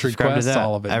merch, requests,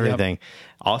 all of it. Everything.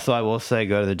 Also, I will say,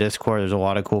 go to the Discord. There's a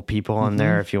lot of cool people on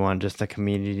there. If you want just a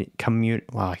community,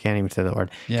 wow, I can't even say the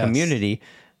word. Community,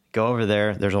 go over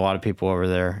there. There's a lot of people over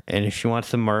there. And if you want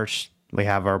some merch, we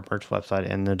have our merch website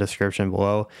in the description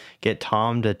below. Get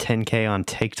Tom to 10K on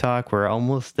TikTok. We're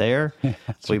almost there.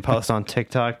 We post on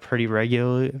TikTok pretty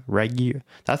regularly.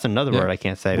 That's another word I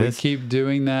can't say. We keep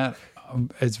doing that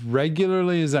as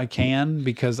regularly as I can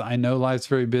because I know life's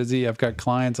very busy. I've got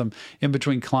clients. I'm in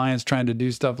between clients trying to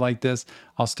do stuff like this.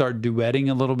 I'll start duetting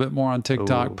a little bit more on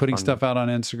TikTok, putting stuff out on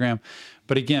Instagram.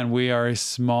 But again, we are a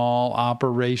small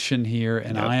operation here,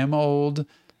 and I am old.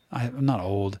 I'm not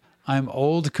old. I'm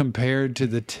old compared to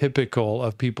the typical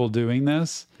of people doing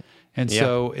this. And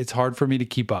so it's hard for me to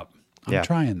keep up. I'm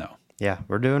trying though. Yeah,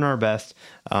 we're doing our best.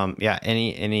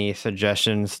 Any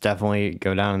suggestions, definitely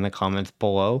go down in the comments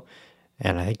below.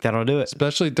 And I think that'll do it.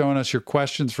 Especially throwing us your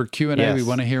questions for Q&A. Yes. We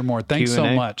want to hear more. Thanks Q&A,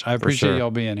 so much. I appreciate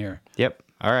y'all being here. Yep.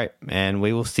 All right. And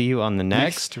we will see you on the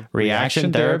next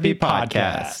Reaction Therapy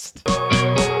Podcast.